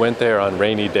mainly went there on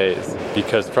rainy days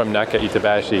because from Naka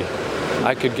Itabashi,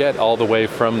 I could get all the way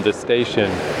from the station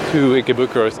to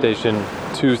Ikebukuro Station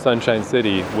to Sunshine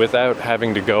City without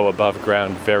having to go above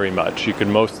ground very much. You could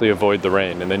mostly avoid the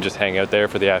rain and then just hang out there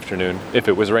for the afternoon if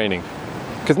it was raining.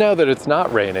 Because now that it's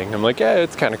not raining, I'm like, yeah,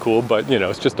 it's kind of cool, but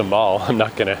it's just a mall. I'm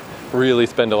not going to really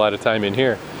spend a lot of time in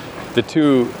here. The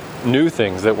two new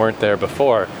things that weren't there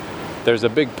before, there's a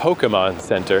big Pokemon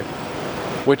Center,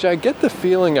 which I get the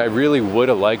feeling I really would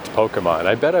have liked Pokemon.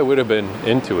 I bet I would have been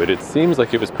into it. It seems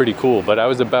like it was pretty cool, but I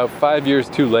was about 5 years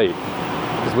too late.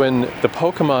 Because when the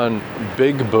Pokemon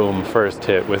big boom first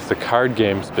hit, with the card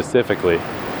game specifically,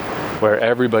 where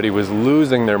everybody was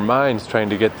losing their minds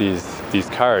trying to get these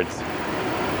cards,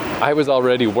 I was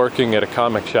already working at a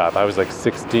comic shop. I was like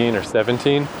 16 or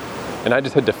 17, and I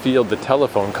just had to field the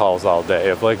telephone calls all day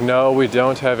of like, no, we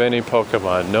don't have any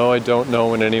Pokemon. No, I don't know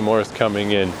when any more is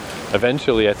coming in.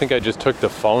 Eventually, I think I just took the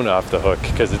phone off the hook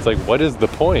because it's like, what is the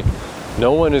point?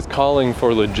 No one is calling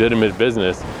for legitimate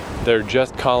business. They're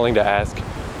just calling to ask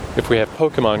if we have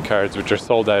Pokemon cards, which are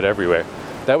sold out everywhere.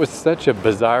 That was such a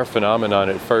bizarre phenomenon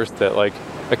at first that like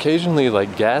occasionally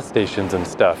like gas stations and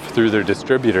stuff through their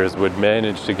distributors would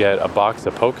manage to get a box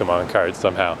of Pokemon cards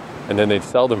somehow, and then they'd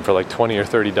sell them for like $20 or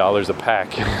 $30 a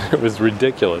pack. It was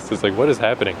ridiculous. It's like, what is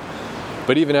happening?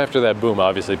 But even after that boom,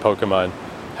 obviously Pokemon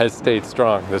has stayed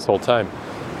strong this whole time.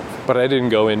 But I didn't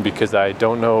go in because I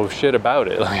don't know shit about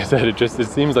it. Like I said, it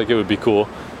seems like it would be cool.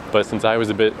 But since I was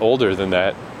a bit older than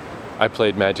that, I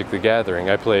played Magic the Gathering.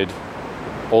 I played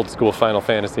old school Final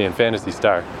Fantasy and Phantasy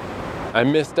Star. I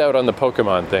missed out on the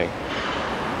Pokemon thing.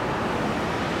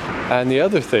 And the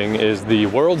other thing is the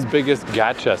world's biggest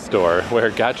gacha store, where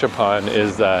Gachapon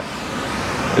is,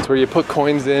 it's where you put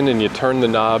coins in and you turn the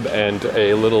knob and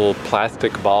a little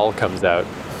plastic ball comes out.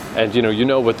 And you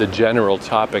know what the general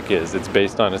topic is. It's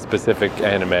based on a specific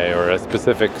anime or a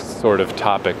specific sort of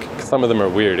topic. Some of them are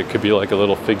weird. It could be like a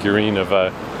little figurine of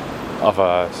a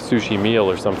sushi meal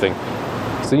or something.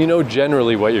 So you know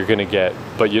generally what you're going to get,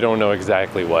 but you don't know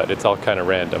exactly what. It's all kind of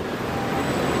random.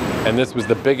 And this was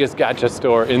the biggest gacha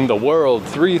store in the world,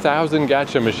 3,000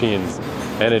 gacha machines.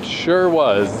 And it sure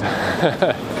was.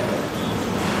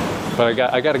 But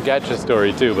I got a gacha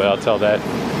story too, but I'll tell that,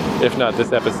 if not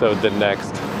this episode, then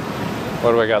next.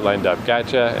 What do I got lined up?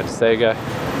 Gacha and Sega.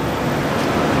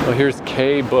 Well, here's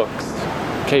K-Books.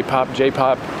 K-pop,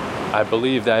 J-pop. I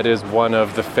believe that is one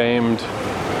of the famed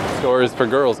stores for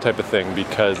girls type of thing,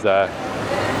 because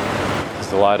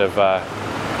there's a lot of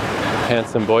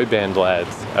handsome boy band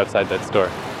lads outside that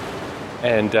store.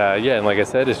 And and like I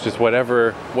said, it's just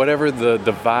whatever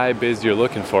the vibe is you're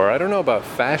looking for. I don't know about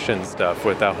fashion stuff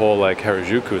with that whole like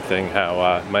Harajuku thing,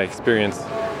 how my experience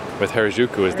with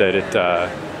Harajuku is that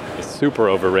it is super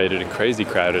overrated and crazy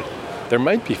crowded. There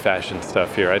might be fashion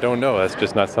stuff here, I don't know. That's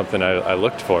just not something I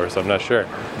looked for, so I'm not sure.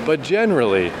 But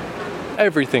generally,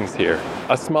 everything's here.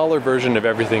 A smaller version of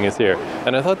everything is here.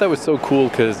 And I thought that was so cool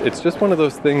because it's just one of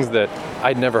those things that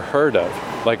I'd never heard of.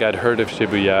 Like I'd heard of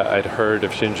Shibuya, I'd heard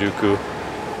of Shinjuku,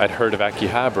 I'd heard of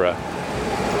Akihabara.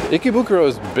 Ikebukuro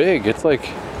is big. It's like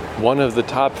one of the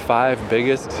top 5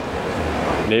 biggest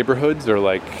neighborhoods or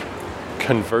like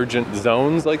convergent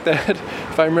zones like that,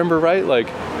 if I remember right. Like,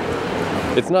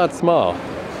 it's not small,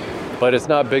 but it's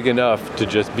not big enough to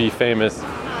just be famous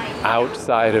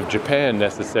outside of Japan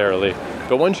necessarily.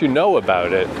 But once you know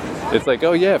about it, it's like,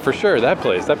 oh yeah, for sure, that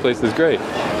place is great.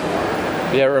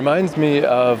 Yeah, it reminds me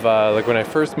of like when I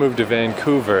first moved to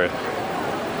Vancouver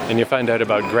and you find out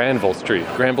about Granville Street.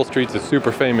 Granville Street's a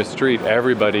super famous street.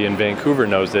 Everybody in Vancouver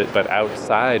knows it, but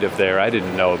outside of there, I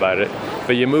didn't know about it.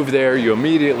 But you move there, you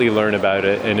immediately learn about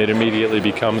it, and it immediately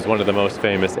becomes one of the most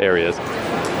famous areas.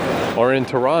 Or in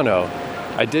Toronto,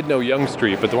 I did know Yonge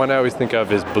Street, but the one I always think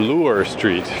of is Bloor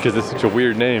Street, because it's such a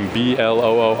weird name,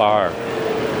 B-L-O-O-R.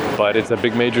 But it's a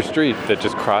big major street that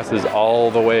just crosses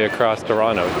all the way across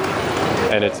Toronto.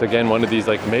 And it's, again, one of these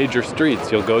like major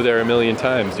streets. You'll go there a million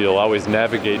times. You'll always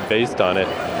navigate based on it.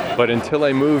 But until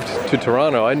I moved to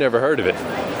Toronto, I never heard of it.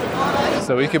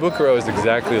 So Ikebukuro is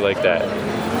exactly like that.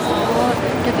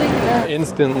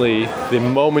 instantly, the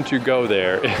moment you go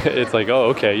there, it's like, oh,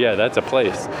 okay, yeah, that's a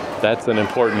place. That's an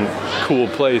important, cool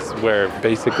place where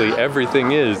basically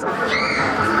everything is.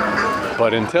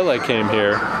 But until I came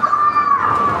here,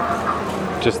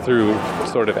 just through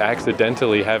sort of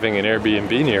accidentally having an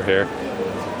Airbnb near here,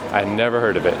 I never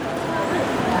heard of it.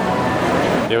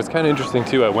 It was kind of interesting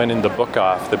too. I went in the Book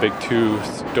Off, the big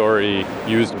 2-story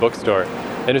used bookstore,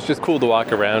 and it's just cool to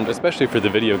walk around, especially for the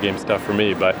video game stuff for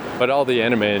me, but all the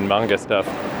anime and manga stuff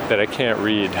that I can't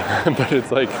read. But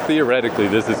it's like, theoretically,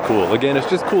 this is cool. Again, it's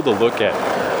just cool to look at.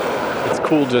 It's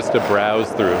cool just to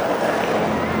browse through.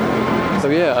 So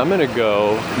yeah, I'm gonna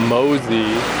go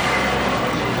mosey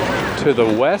to the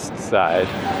west side,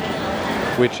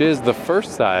 which is the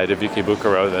first side of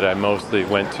Ikebukuro that I mostly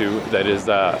went to. That is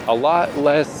there's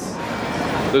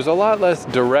a lot less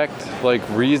direct like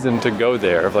reason to go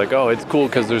there of like, oh, it's cool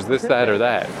because there's this, that, or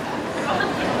that.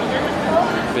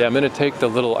 But yeah, I'm gonna take the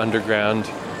little underground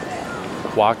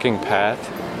walking path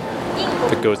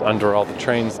that goes under all the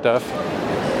train stuff,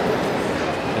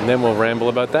 and then we'll ramble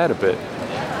about that a bit.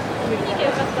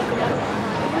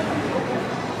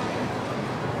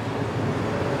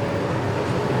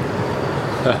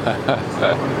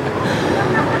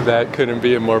 That couldn't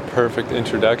be a more perfect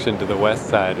introduction to the west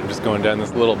side. I'm just going down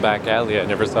this little back alley I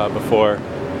never saw before.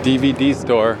 DVD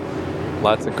store.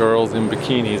 Lots of girls in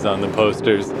bikinis on the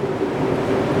posters.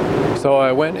 So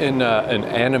I went in an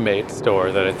Animate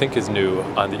store that I think is new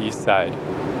on the east side.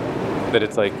 That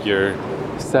it's like your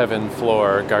 7th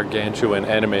floor gargantuan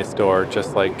anime store,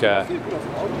 just like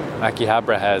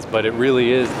Akihabara has. But it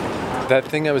really is that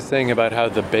thing I was saying about how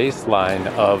the baseline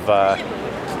of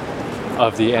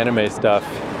the anime stuff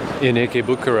in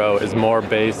Ikebukuro is more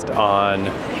based on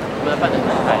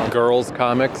girls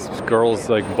comics, girls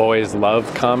like boys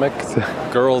love comics,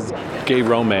 girls gay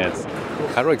romance.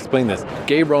 How do I explain this?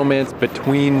 Gay romance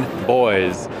between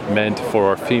boys meant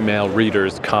for female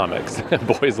readers comics.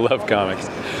 Boys love comics.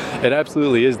 It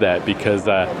absolutely is that because,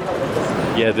 the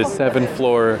 7th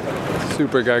floor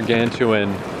super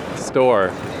gargantuan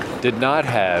store did not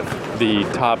have the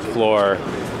top floor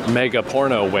mega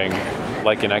porno wing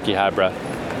like in Akihabara.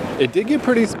 It did get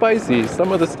pretty spicy,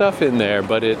 some of the stuff in there,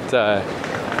 but it's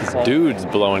dudes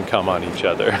blowing cum on each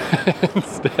other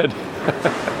instead.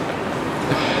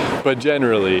 But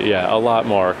generally, yeah, a lot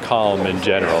more calm in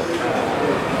general.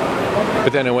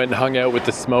 But then I went and hung out with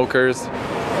the smokers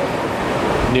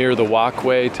near the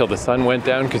walkway till the sun went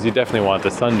down, because you definitely want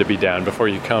the sun to be down before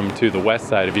you come to the west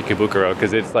side of Ikebukuro,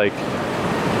 because it's like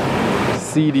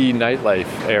seedy nightlife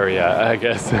area, I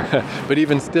guess. But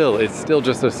even still, it's still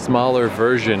just a smaller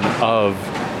version of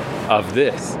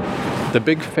this. The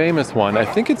big famous one, I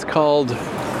think it's called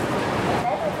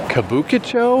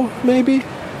Kabukicho, maybe?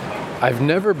 I've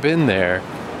never been there,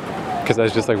 because I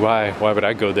was just like, why would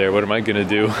I go there? What am I gonna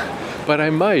do? But I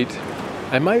might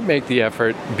make the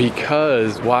effort,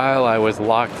 because while I was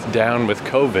locked down with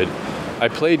COVID, I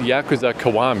played Yakuza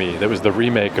Kiwami. That was the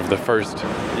remake of the first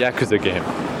Yakuza game.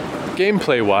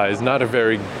 Gameplay-wise, not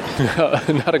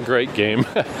a great game,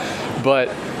 but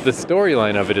the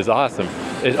storyline of it is awesome.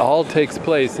 It all takes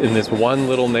place in this one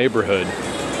little neighborhood,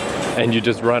 and you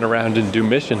just run around and do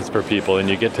missions for people, and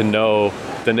you get to know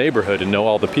the neighborhood and know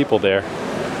all the people there.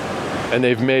 And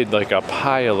they've made like a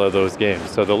pile of those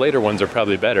games, so the later ones are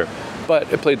probably better.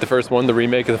 But I played the first one, the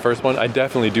remake of the first one. I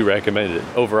definitely do recommend it.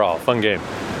 Overall, fun game.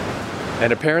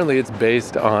 And apparently it's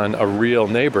based on a real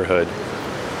neighborhood.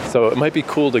 So it might be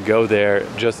cool to go there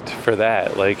just for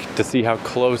that, like to see how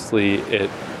closely it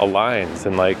aligns,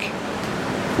 and like,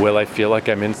 will I feel like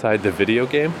I'm inside the video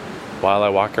game while I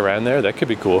walk around there? That could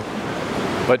be cool.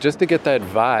 But just to get that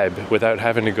vibe without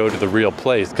having to go to the real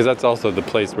place, because that's also the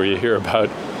place where you hear about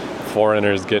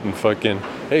foreigners getting fucking,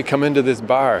 hey, come into this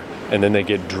bar, and then they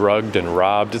get drugged and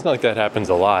robbed. It's not like that happens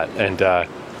a lot, and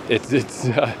it's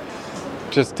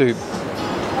just to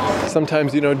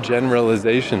sometimes,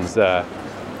 generalizations.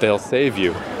 They'll save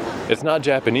you. It's not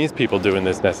Japanese people doing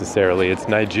this necessarily, it's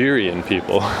Nigerian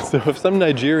people. So if some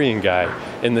Nigerian guy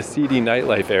in the seedy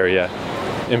nightlife area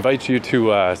invites you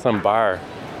to some bar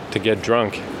to get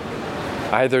drunk,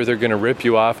 either they're gonna rip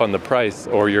you off on the price,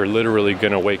 or you're literally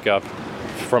gonna wake up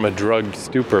from a drugged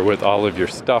stupor with all of your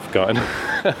stuff gone.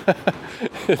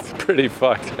 It's pretty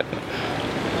fucked.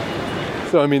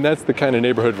 So I mean, that's the kind of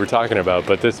neighborhood we're talking about,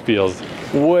 but this feels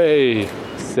way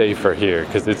safer here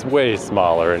because it's way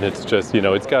smaller, and it's just,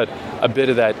 it's got a bit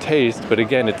of that taste, but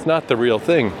again, it's not the real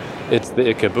thing. It's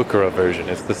the Ikebukuro version.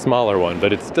 It's the smaller one,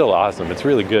 but it's still awesome. It's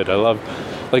really good. I love,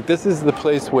 this is the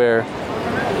place where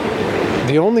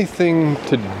the only thing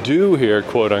to do here,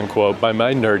 quote unquote, by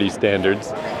my nerdy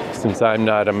standards, since I'm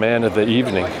not a man of the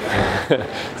evening.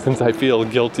 Since I feel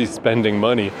guilty spending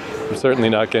money, I'm certainly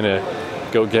not going to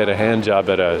go get a hand job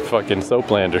at a fucking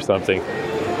soapland or something.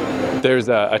 There's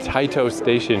a Taito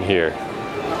station here.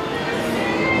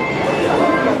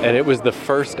 And it was the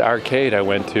first arcade I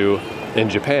went to in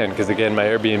Japan, because again, my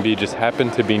Airbnb just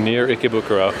happened to be near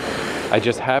Ikebukuro. I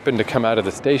just happened to come out of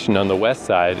the station on the west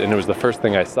side, and it was the first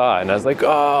thing I saw. And I was like,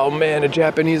 oh man, a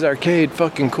Japanese arcade,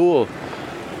 fucking cool.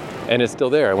 And it's still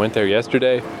there. I went there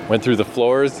yesterday, went through the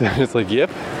floors, and it's like, yep,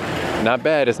 not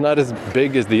bad. It's not as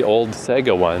big as the old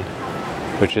Sega one,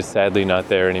 which is sadly not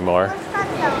there anymore.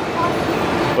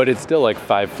 But it's still like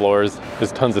 5 floors.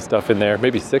 There's tons of stuff in there,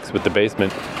 maybe 6 with the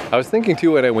basement. I was thinking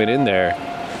too when I went in there,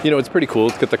 you know, it's pretty cool.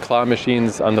 It's got the claw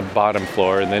machines on the bottom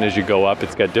floor, and then as you go up,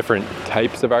 it's got different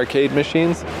types of arcade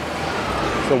machines.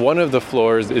 So one of the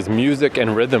floors is music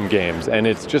and rhythm games, and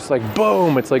it's just like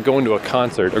boom, it's like going to a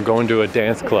concert or going to a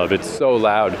dance club. It's so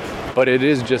loud, but it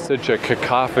is just such a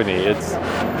cacophony. It's,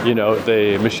 you know,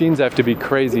 the machines have to be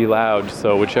crazy loud,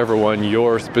 so whichever one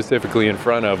you're specifically in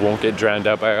front of won't get drowned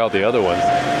out by all the other ones.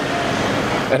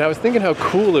 And I was thinking how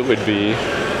cool it would be,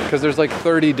 because there's like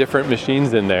 30 different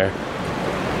machines in there.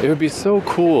 It would be so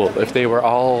cool if they were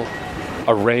all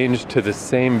arranged to the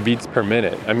same beats per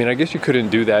minute. I mean, I guess you couldn't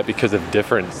do that because of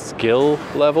different skill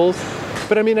levels,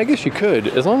 but I mean, I guess you could,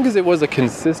 as long as it was a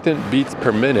consistent beats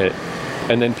per minute,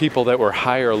 and then people that were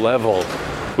higher level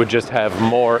would just have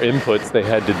more inputs they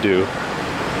had to do.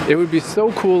 It would be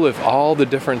so cool if all the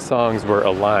different songs were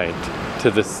aligned to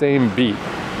the same beat.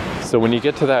 So when you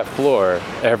get to that floor,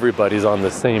 everybody's on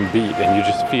the same beat, and you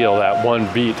just feel that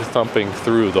one beat thumping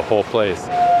through the whole place.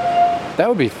 That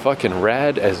would be fucking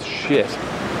rad as shit.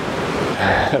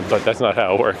 But that's not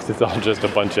how it works. It's all just a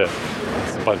bunch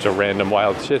of random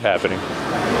wild shit happening.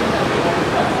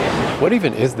 What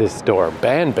even is this store?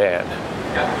 Ban.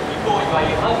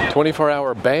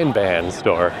 24-hour Ban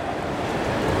store.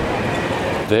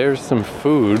 There's some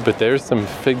food, but there's some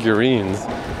figurines.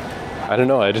 I don't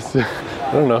know, I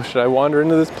don't know, should I wander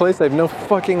into this place? I have no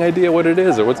fucking idea what it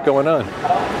is or what's going on.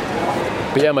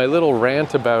 But yeah, my little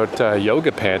rant about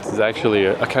yoga pants is actually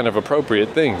a kind of appropriate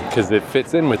thing, because it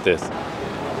fits in with this.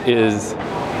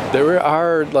 There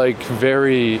are like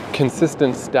very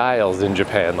consistent styles in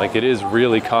Japan. Like, it is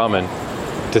really common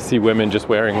to see women just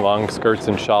wearing long skirts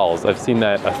and shawls. I've seen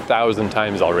that 1,000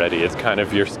 times already. It's kind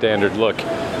of your standard look.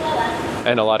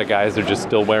 And a lot of guys are just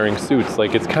still wearing suits.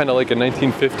 Like, it's kind of like a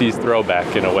 1950s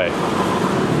throwback in a way.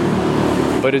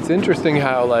 But it's interesting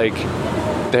how, like,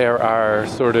 there are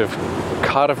sort of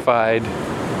codified...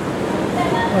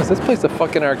 Oh, is this place a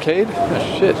fucking arcade?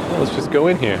 Oh shit, let's just go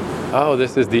in here. Oh,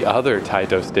 this is the other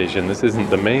Taito station. This isn't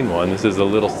the main one, this is a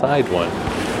little side one.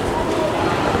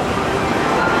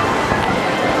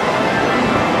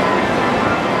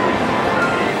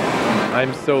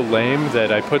 I'm so lame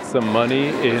that I put some money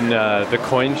in the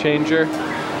coin changer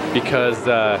because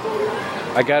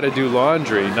I gotta do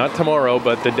laundry, not tomorrow,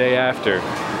 but the day after.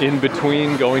 In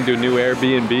between going to new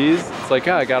Airbnbs, it's like,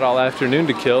 I got all afternoon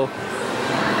to kill.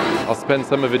 I'll spend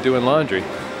some of it doing laundry.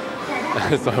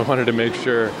 So I wanted to make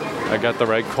sure I got the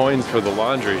right coins for the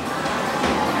laundry.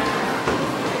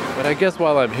 But I guess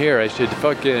while I'm here, I should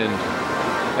fucking,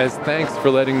 as thanks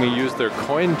for letting me use their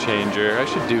coin changer, I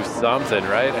should do something,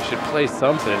 right? I should play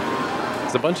something.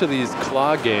 There's a bunch of these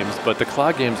claw games, but the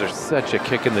claw games are such a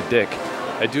kick in the dick.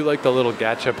 I do like the little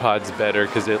gacha pods better,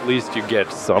 because at least you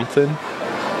get something.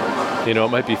 You know,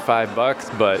 it might be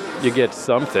 $5, but you get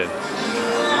something.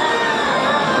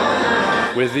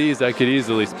 With these, I could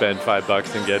easily spend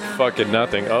 $5 and get fucking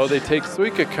nothing. Oh, they take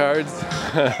Suica cards.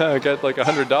 I got like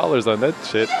 $100 on that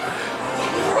shit.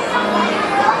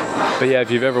 But yeah, if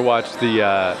you've ever watched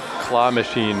the claw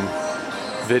machine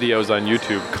videos on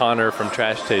YouTube, Connor from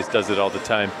Trash Taste does it all the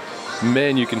time.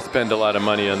 Man, you can spend a lot of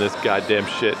money on this goddamn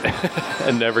shit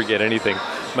and never get anything.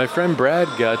 My friend Brad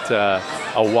got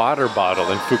a water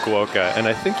bottle in Fukuoka, and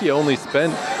I think he only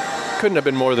spent, couldn't have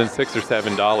been more than $6 or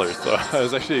 $7, so it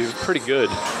was pretty good.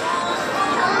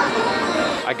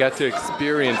 I got to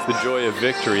experience the joy of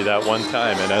victory that one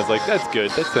time, and I was like, that's good,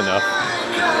 that's enough.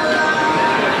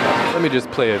 Let me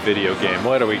just play a video game.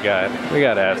 What do we got? We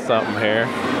gotta have something here.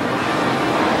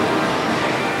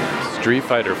 Street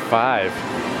Fighter 5.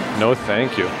 No,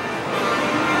 thank you.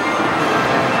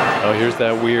 Oh, here's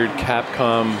that weird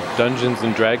Capcom Dungeons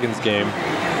and Dragons game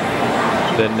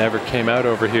that never came out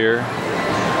over here.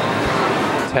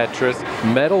 Tetris.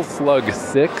 Metal Slug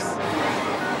 6.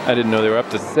 I didn't know they were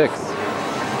up to 6.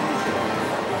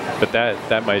 But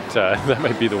that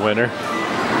might be the winner.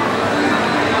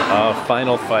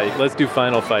 Final Fight. Let's do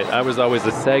Final Fight. I was always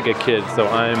a Sega kid, so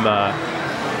I'm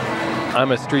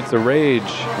I'm a Streets of Rage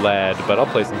lad, but I'll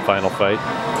play some Final Fight.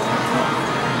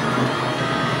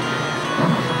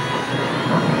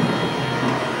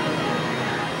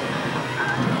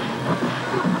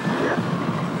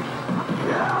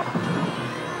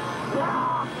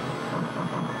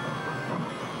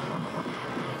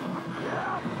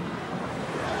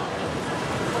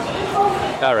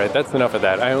 Alright, that's enough of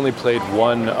that. I only played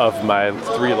one of my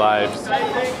 3 lives.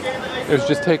 It was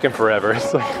just taking forever.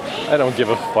 It's like, I don't give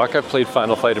a fuck. I've played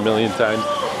Final Fight a million times.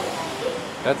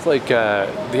 That's like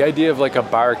the idea of like a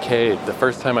barcade. The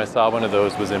first time I saw one of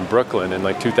those was in Brooklyn in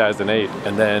like 2008.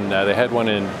 And then they had one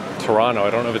in Toronto.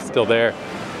 I don't know if it's still there.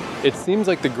 It seems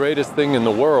like the greatest thing in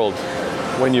the world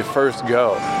when you first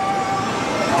go.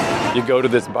 You go to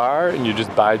this bar and you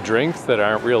just buy drinks that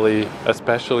aren't really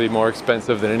especially more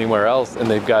expensive than anywhere else, and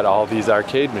they've got all these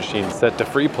arcade machines set to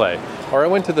free play. Or I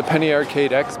went to the Penny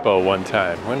Arcade Expo one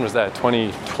time. When was that?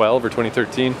 2012 or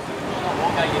 2013?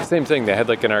 Same thing, they had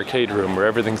like an arcade room where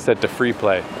everything's set to free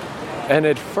play. And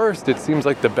at first it seems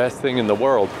like the best thing in the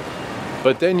world,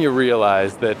 but then you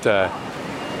realize that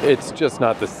it's just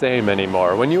not the same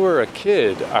anymore. When you were a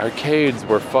kid, arcades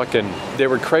were they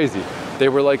were crazy. They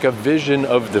were like a vision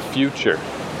of the future.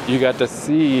 You got to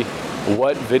see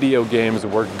what video games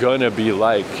were gonna be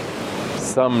like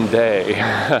someday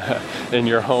in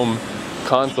your home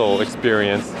console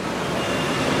experience,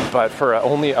 but for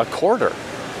only a quarter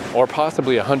or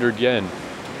possibly 100 yen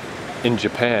in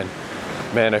Japan.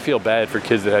 Man, I feel bad for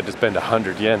kids that had to spend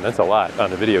 100 yen. That's a lot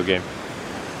on a video game.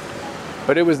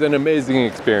 But it was an amazing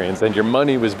experience, and your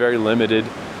money was very limited,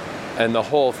 and the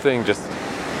whole thing just,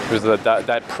 there was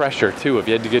that pressure too. If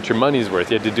you had to get your money's worth,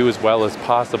 you had to do as well as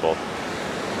possible.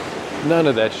 None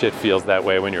of that shit feels that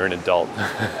way when you're an adult.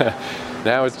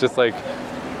 Now it's just like,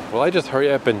 will I just hurry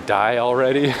up and die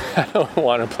already? I don't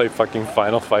want to play fucking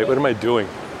Final Fight. What am I doing?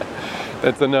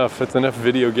 That's enough. That's enough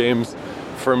video games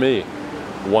for me.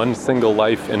 One single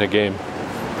life in a game.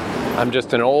 I'm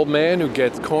just an old man who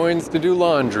gets coins to do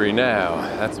laundry now.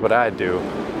 That's what I do.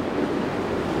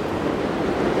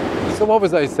 So what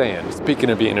was I saying? Speaking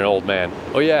of being an old man.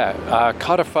 Oh yeah,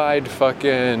 codified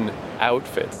fucking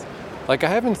outfits. Like, I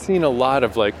haven't seen a lot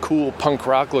of like cool punk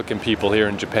rock looking people here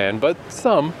in Japan, but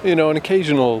some, an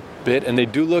occasional bit, and they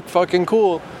do look fucking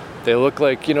cool. They look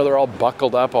like, they're all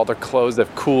buckled up, all their clothes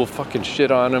have cool fucking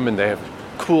shit on them, and they have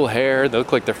cool hair. They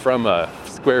look like they're from a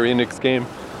Square Enix game.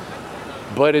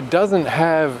 But it doesn't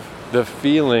have the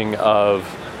feeling of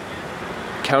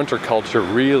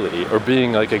counterculture really, or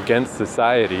being like against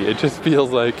society. It just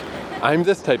feels like, I'm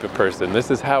this type of person.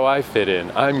 This is how I fit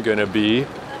in. I'm gonna be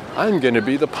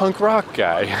the punk rock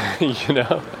guy,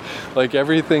 Like,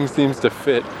 everything seems to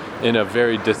fit in a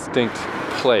very distinct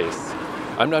place.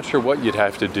 I'm not sure what you'd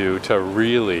have to do to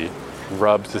really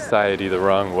rub society the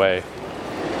wrong way.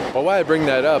 But why I bring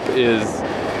that up is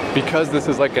because this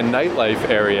is like a nightlife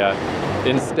area,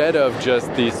 instead of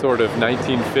just these sort of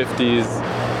 1950s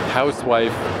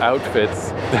housewife outfits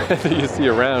that you see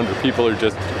around where people are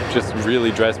just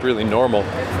really dressed really normal,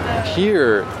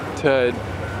 here to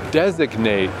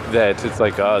designate that it's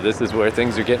like, oh, this is where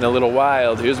things are getting a little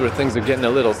wild, here's where things are getting a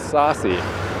little saucy.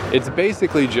 It's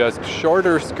basically just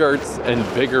shorter skirts and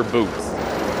bigger boots.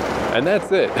 And that's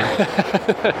it.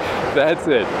 That's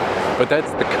it. But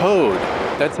that's the code.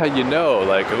 That's how you know,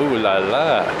 like, ooh la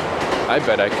la. I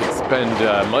bet I could spend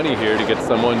money here to get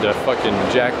someone to fucking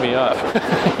jack me up.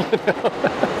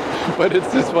 But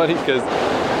it's just funny because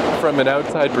from an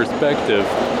outside perspective,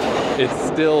 it's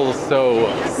still so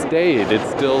staid. It's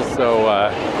still so,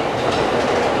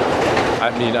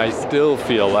 I still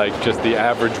feel like just the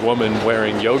average woman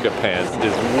wearing yoga pants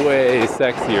is way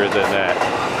sexier than that.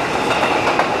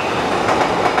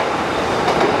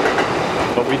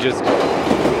 But we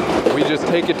just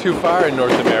take it too far in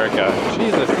North America.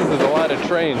 Jesus, this is a lot of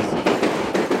trains.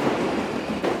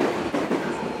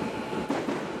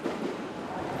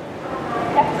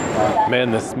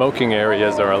 Man, the smoking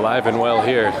areas are alive and well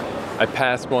here. I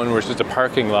passed one where it's just a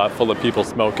parking lot full of people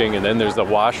smoking, and then there's a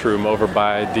washroom over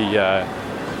by the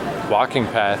walking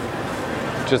path,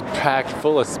 just packed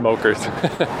full of smokers.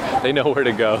 They know where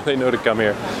to go. They know to come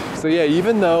here. So yeah,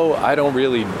 even though I don't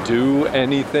really do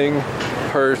anything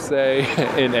per se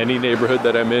in any neighborhood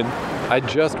that I'm in, I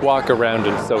just walk around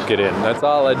and soak it in. That's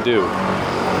all I do.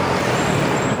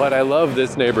 But I love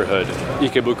this neighborhood,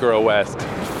 Ikebukuro West,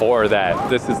 for that.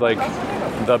 This is like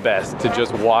the best, to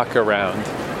just walk around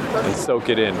and soak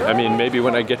it in. I mean, maybe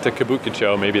when I get to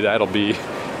Kabukicho, maybe that'll be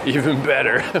even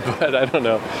better, but I don't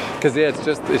know. Because yeah, it's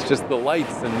just the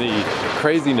lights and the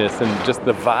craziness and just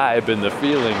the vibe and the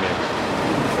feeling.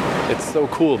 It's so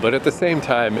cool, but at the same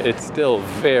time, it's still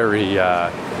very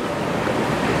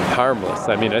harmless.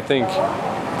 I mean, I think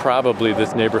probably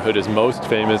this neighborhood is most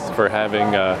famous for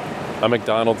having a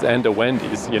McDonald's and a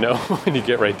Wendy's, you know, when you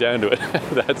get right down to it.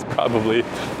 That's probably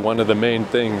one of the main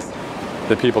things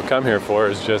that people come here for,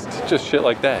 is just shit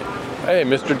like that. Hey,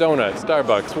 Mr. Donut,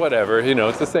 Starbucks, whatever, you know,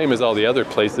 it's the same as all the other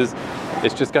places.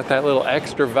 It's just got that little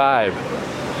extra vibe.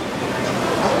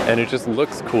 And it just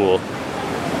looks cool.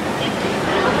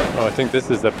 Oh, I think this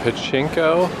is a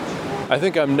pachinko. I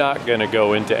think I'm not gonna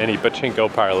go into any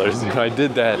pachinko parlors. I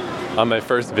did that on my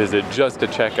first visit just to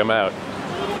check them out.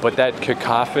 But that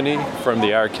cacophony from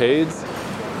the arcades,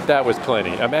 that was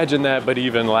plenty. Imagine that, but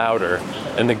even louder.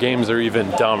 And the games are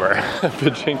even dumber.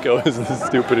 Pachinko is the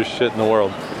stupidest shit in the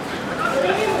world.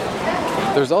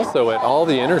 There's also, at all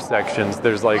the intersections,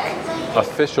 there's like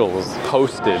officials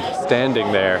posted,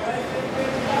 standing there.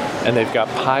 And they've got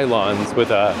pylons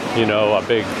with a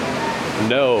big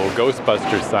no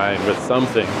Ghostbuster sign with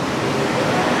something.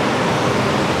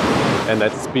 And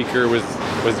that speaker was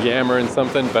yammering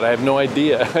something, but I have no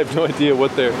idea. I have no idea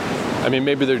what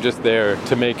maybe they're just there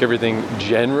to make everything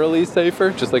generally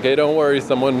safer. Just like, hey, don't worry,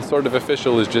 someone sort of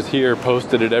official is just here,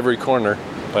 posted at every corner.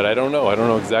 But I don't know. I don't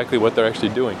know exactly what they're actually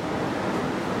doing.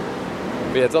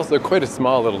 But yeah, it's also quite a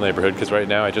small little neighborhood, because right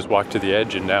now I just walked to the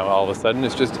edge and now all of a sudden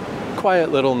it's just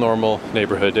quiet little normal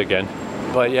neighborhood again.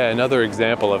 But yeah, another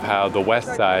example of how the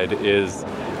west side is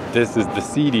the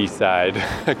seedy side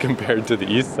compared to the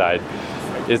east side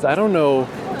is, I don't know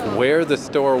where the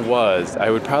store was. I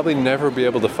would probably never be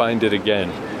able to find it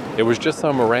again. It was just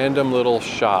some random little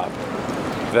shop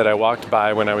that I walked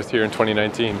by when I was here in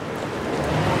 2019.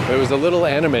 It was a little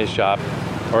anime shop,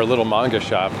 or a little manga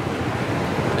shop.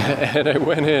 And I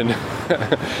went in,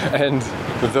 and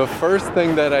the first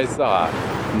thing that I saw,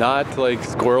 not like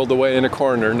squirreled away in a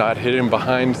corner, not hidden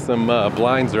behind some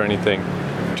blinds or anything,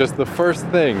 just the first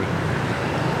thing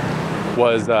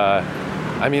was,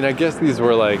 I guess these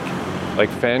were like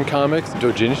fan comics,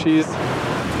 doujinshis.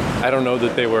 I don't know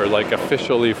that they were like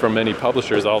officially from any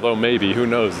publishers, although maybe, who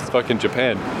knows, it's fucking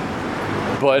Japan.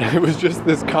 But it was just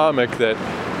this comic that,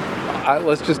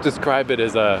 let's just describe it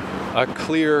as a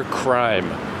clear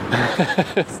crime.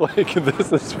 It's like,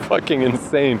 this is fucking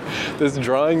insane. This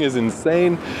drawing is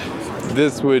insane.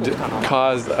 This would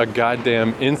cause a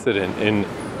goddamn incident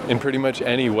in pretty much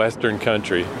any Western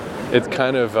country. It's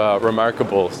kind of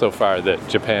remarkable so far that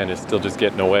Japan is still just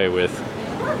getting away with.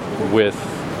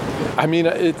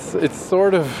 It's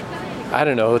sort of, I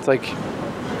don't know. It's like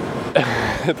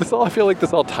I feel like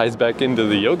this all ties back into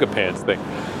the yoga pants thing,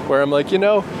 where I'm like,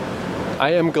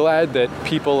 I am glad that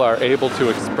people are able to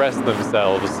express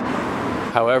themselves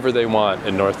however they want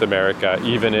in North America,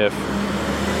 even if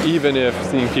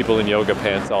seeing people in yoga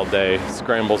pants all day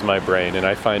scrambles my brain, and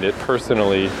I find it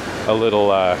personally a little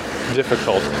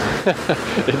difficult.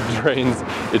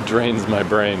 It drains my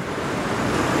brain.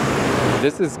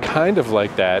 This is kind of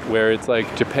like that, where it's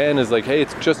like Japan is like, hey,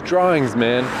 it's just drawings,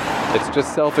 man. It's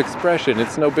just self-expression.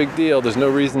 It's no big deal. There's no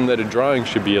reason that a drawing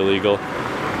should be illegal.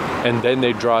 And then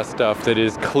they draw stuff that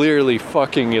is clearly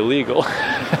fucking illegal.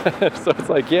 So it's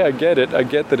like, yeah, I get it. I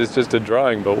get that it's just a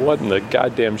drawing, but what in the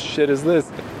goddamn shit is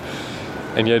this?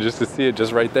 And yeah, just to see it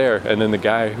just right there. And then the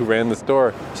guy who ran the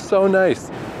store, so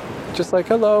nice. Just like,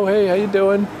 hello, hey, how you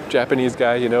doing? Japanese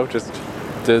guy, just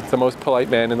the most polite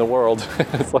man in the world.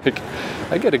 It's like,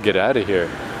 I gotta get out of here.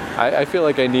 I feel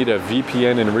like I need a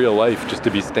VPN in real life just to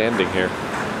be standing here.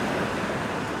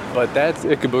 But that's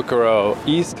Ikebukuro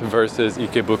East versus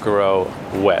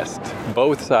Ikebukuro West.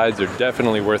 Both sides are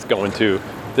definitely worth going to.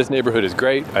 This neighborhood is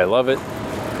great. I love it.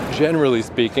 Generally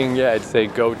speaking, yeah, I'd say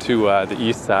go to the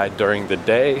east side during the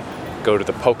day. Go to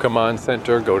the Pokemon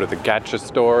Center. Go to the Gacha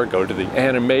store. Go to the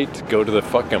Animate. Go to the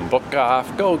fucking Book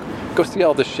Off. Go see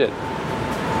all this shit.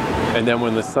 And then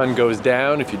when the sun goes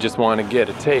down, if you just want to get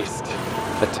a taste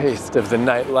of the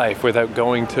nightlife without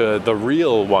going to the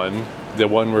real one, the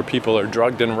one where people are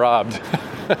drugged and robbed.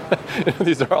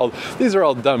 These are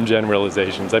all dumb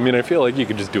generalizations. I feel like you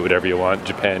could just do whatever you want in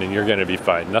Japan and you're going to be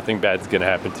fine. Nothing bad's going to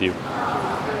happen to you.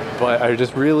 But I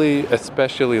just really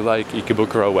especially like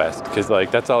Ikebukuro West, because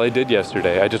that's all I did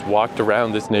yesterday. I just walked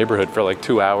around this neighborhood for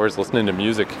 2 hours listening to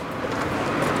music.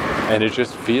 And it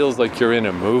just feels like you're in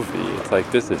a movie. It's like,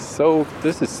 this is so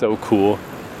cool.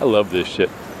 I love this shit.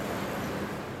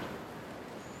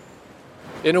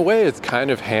 In a way, it's kind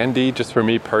of handy, just for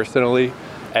me personally,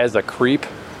 as a creep,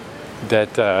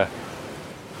 that, I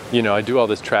do all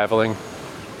this traveling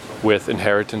with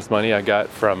inheritance money I got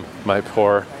from my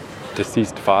poor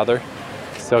deceased father.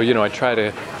 So, I try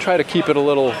to keep it a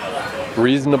little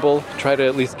reasonable, try to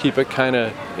at least keep it kind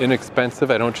of inexpensive.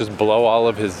 I don't just blow all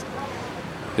of his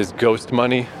ghost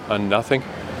money on nothing.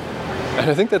 And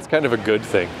I think that's kind of a good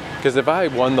thing. Because if I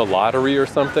won the lottery or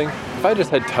something, if I just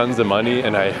had tons of money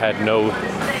and I had no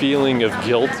feeling of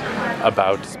guilt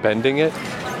about spending it,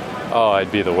 oh,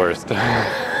 I'd be the worst.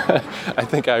 I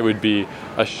think I would be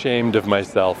ashamed of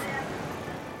myself.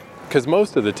 Because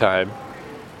most of the time,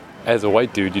 as a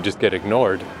white dude, you just get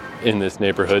ignored in this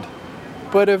neighborhood.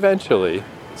 But eventually,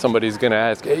 somebody's gonna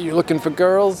ask, hey, you looking for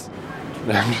girls?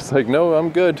 And I'm just like, no, I'm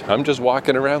good. I'm just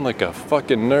walking around like a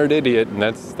fucking nerd idiot, and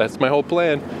that's my whole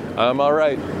plan. I'm all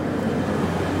right.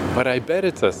 But I bet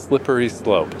it's a slippery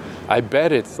slope. I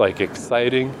bet it's like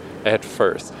exciting at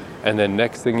first. And then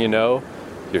next thing you know,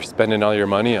 you're spending all your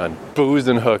money on booze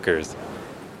and hookers.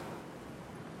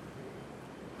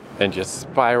 And you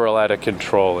spiral out of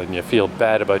control and you feel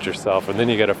bad about yourself. And then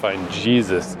you gotta find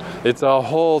Jesus. It's a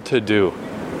whole to-do.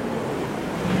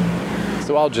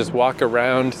 So I'll just walk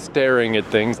around staring at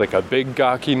things like a big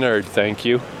gawky nerd, thank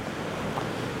you.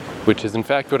 Which is in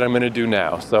fact what I'm gonna do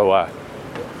now. So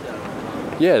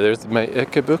yeah, there's my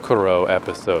Ikebukuro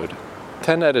episode.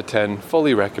 10 out of 10,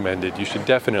 fully recommended. You should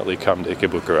definitely come to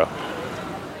Ikebukuro.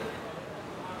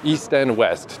 East and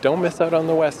west. Don't miss out on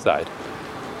the west side.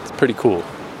 It's pretty cool.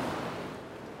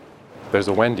 There's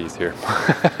a Wendy's here.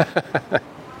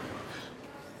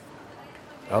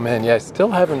 Oh man, yeah, I still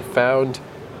haven't found...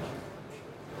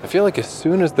 I feel like as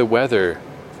soon as the weather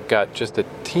got just a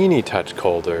teeny touch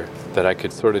colder, that I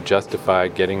could sort of justify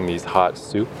getting these hot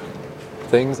soup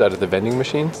things out of the vending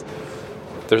machines.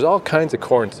 There's all kinds of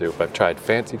corn soup. I've tried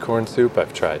fancy corn soup,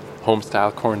 I've tried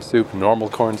home-style corn soup, normal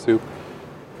corn soup,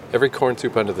 every corn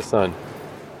soup under the sun.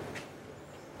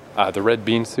 The red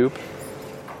bean soup,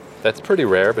 that's pretty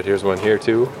rare, but here's one here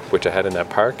too, which I had in that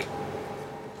park.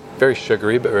 Very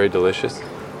sugary, but very delicious.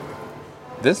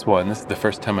 This is the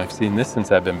first time I've seen this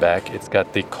since I've been back. It's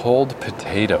got the cold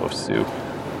potato soup.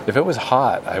 If it was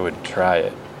hot, I would try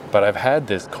it. But I've had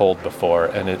this cold before,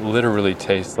 and it literally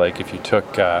tastes like if you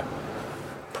took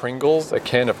Pringles, a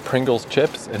can of Pringles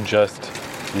chips, and just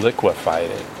liquefied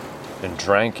it and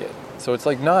drank it. So it's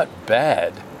like not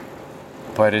bad,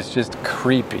 but it's just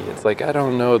creepy. It's like, I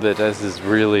don't know that this is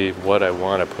really what I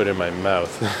want to put in my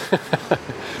mouth.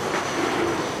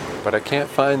 But I can't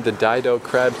find the Dido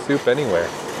crab soup anywhere.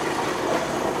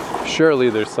 Surely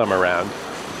there's some around.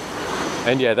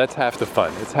 And yeah, that's half the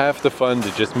fun. It's half the fun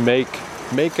to just make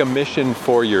a mission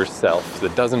for yourself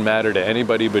that doesn't matter to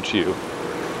anybody but you.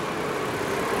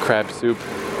 Crab soup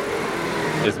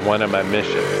is one of my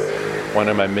missions. One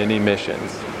of my mini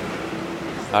missions.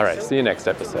 All right, see you next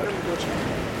episode.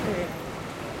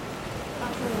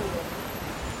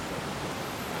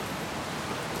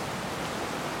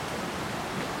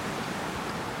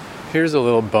 Here's a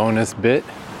little bonus bit.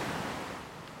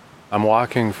 I'm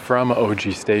walking from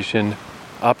Oji Station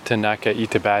up to Naka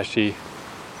Itabashi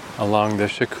along the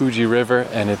Shakuji River,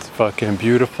 and it's fucking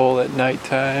beautiful at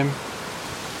nighttime.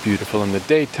 Beautiful in the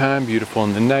daytime, beautiful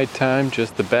in the nighttime,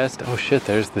 just the best. Oh shit,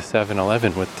 there's the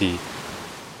 7-Eleven with the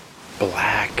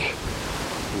black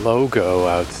logo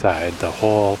outside. The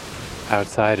whole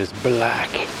outside is black.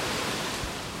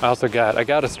 I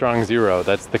got a strong zero.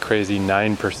 That's the crazy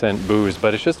 9% booze,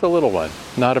 but it's just a little one,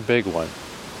 not a big one.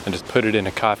 And just put it in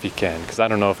a coffee can, because I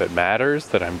don't know if it matters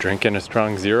that I'm drinking a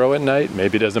strong zero at night.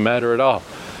 Maybe it doesn't matter at all.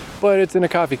 But it's in a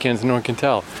coffee can so no one can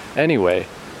tell. Anyway,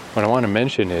 what I want to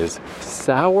mention is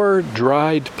sour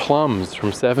dried plums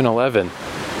from 7-Eleven.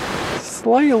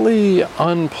 Slightly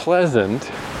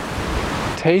unpleasant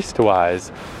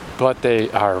taste-wise, but they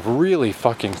are really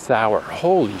fucking sour.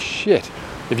 Holy shit.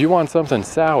 If you want something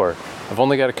sour, I've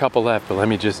only got a couple left, but let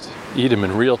me just eat them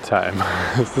in real time.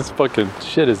 This fucking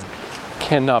shit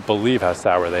cannot believe how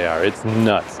sour they are. It's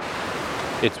nuts.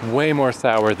 It's way more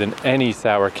sour than any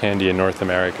sour candy in North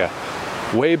America.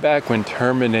 Way back when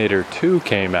Terminator 2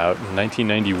 came out in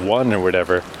 1991 or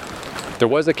whatever, there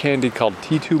was a candy called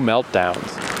T2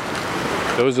 Meltdowns.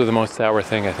 Those are the most sour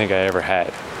thing I think I ever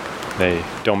had. They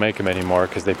don't make them anymore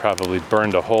because they probably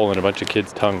burned a hole in a bunch of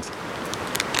kids' tongues.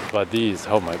 But these,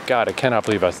 oh my god, I cannot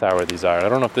believe how sour these are. I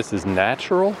don't know if this is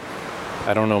natural.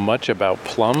 I don't know much about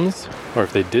plums or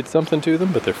if they did something to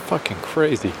them, but they're fucking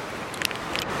crazy.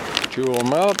 Chew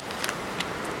them up.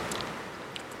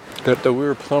 Got the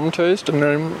weird plum taste, and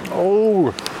then,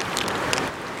 oh,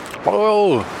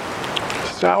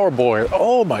 sour boy.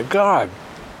 Oh my god.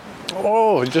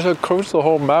 Oh, it just coats the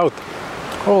whole mouth.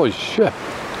 Holy shit.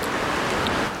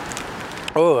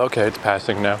 Oh, okay, it's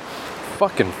passing now.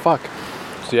 Fucking fuck.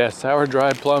 So yeah, sour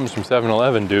dried plums from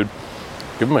 7-Eleven, dude.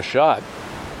 Give them a shot.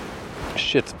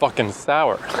 Shit's fucking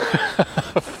sour.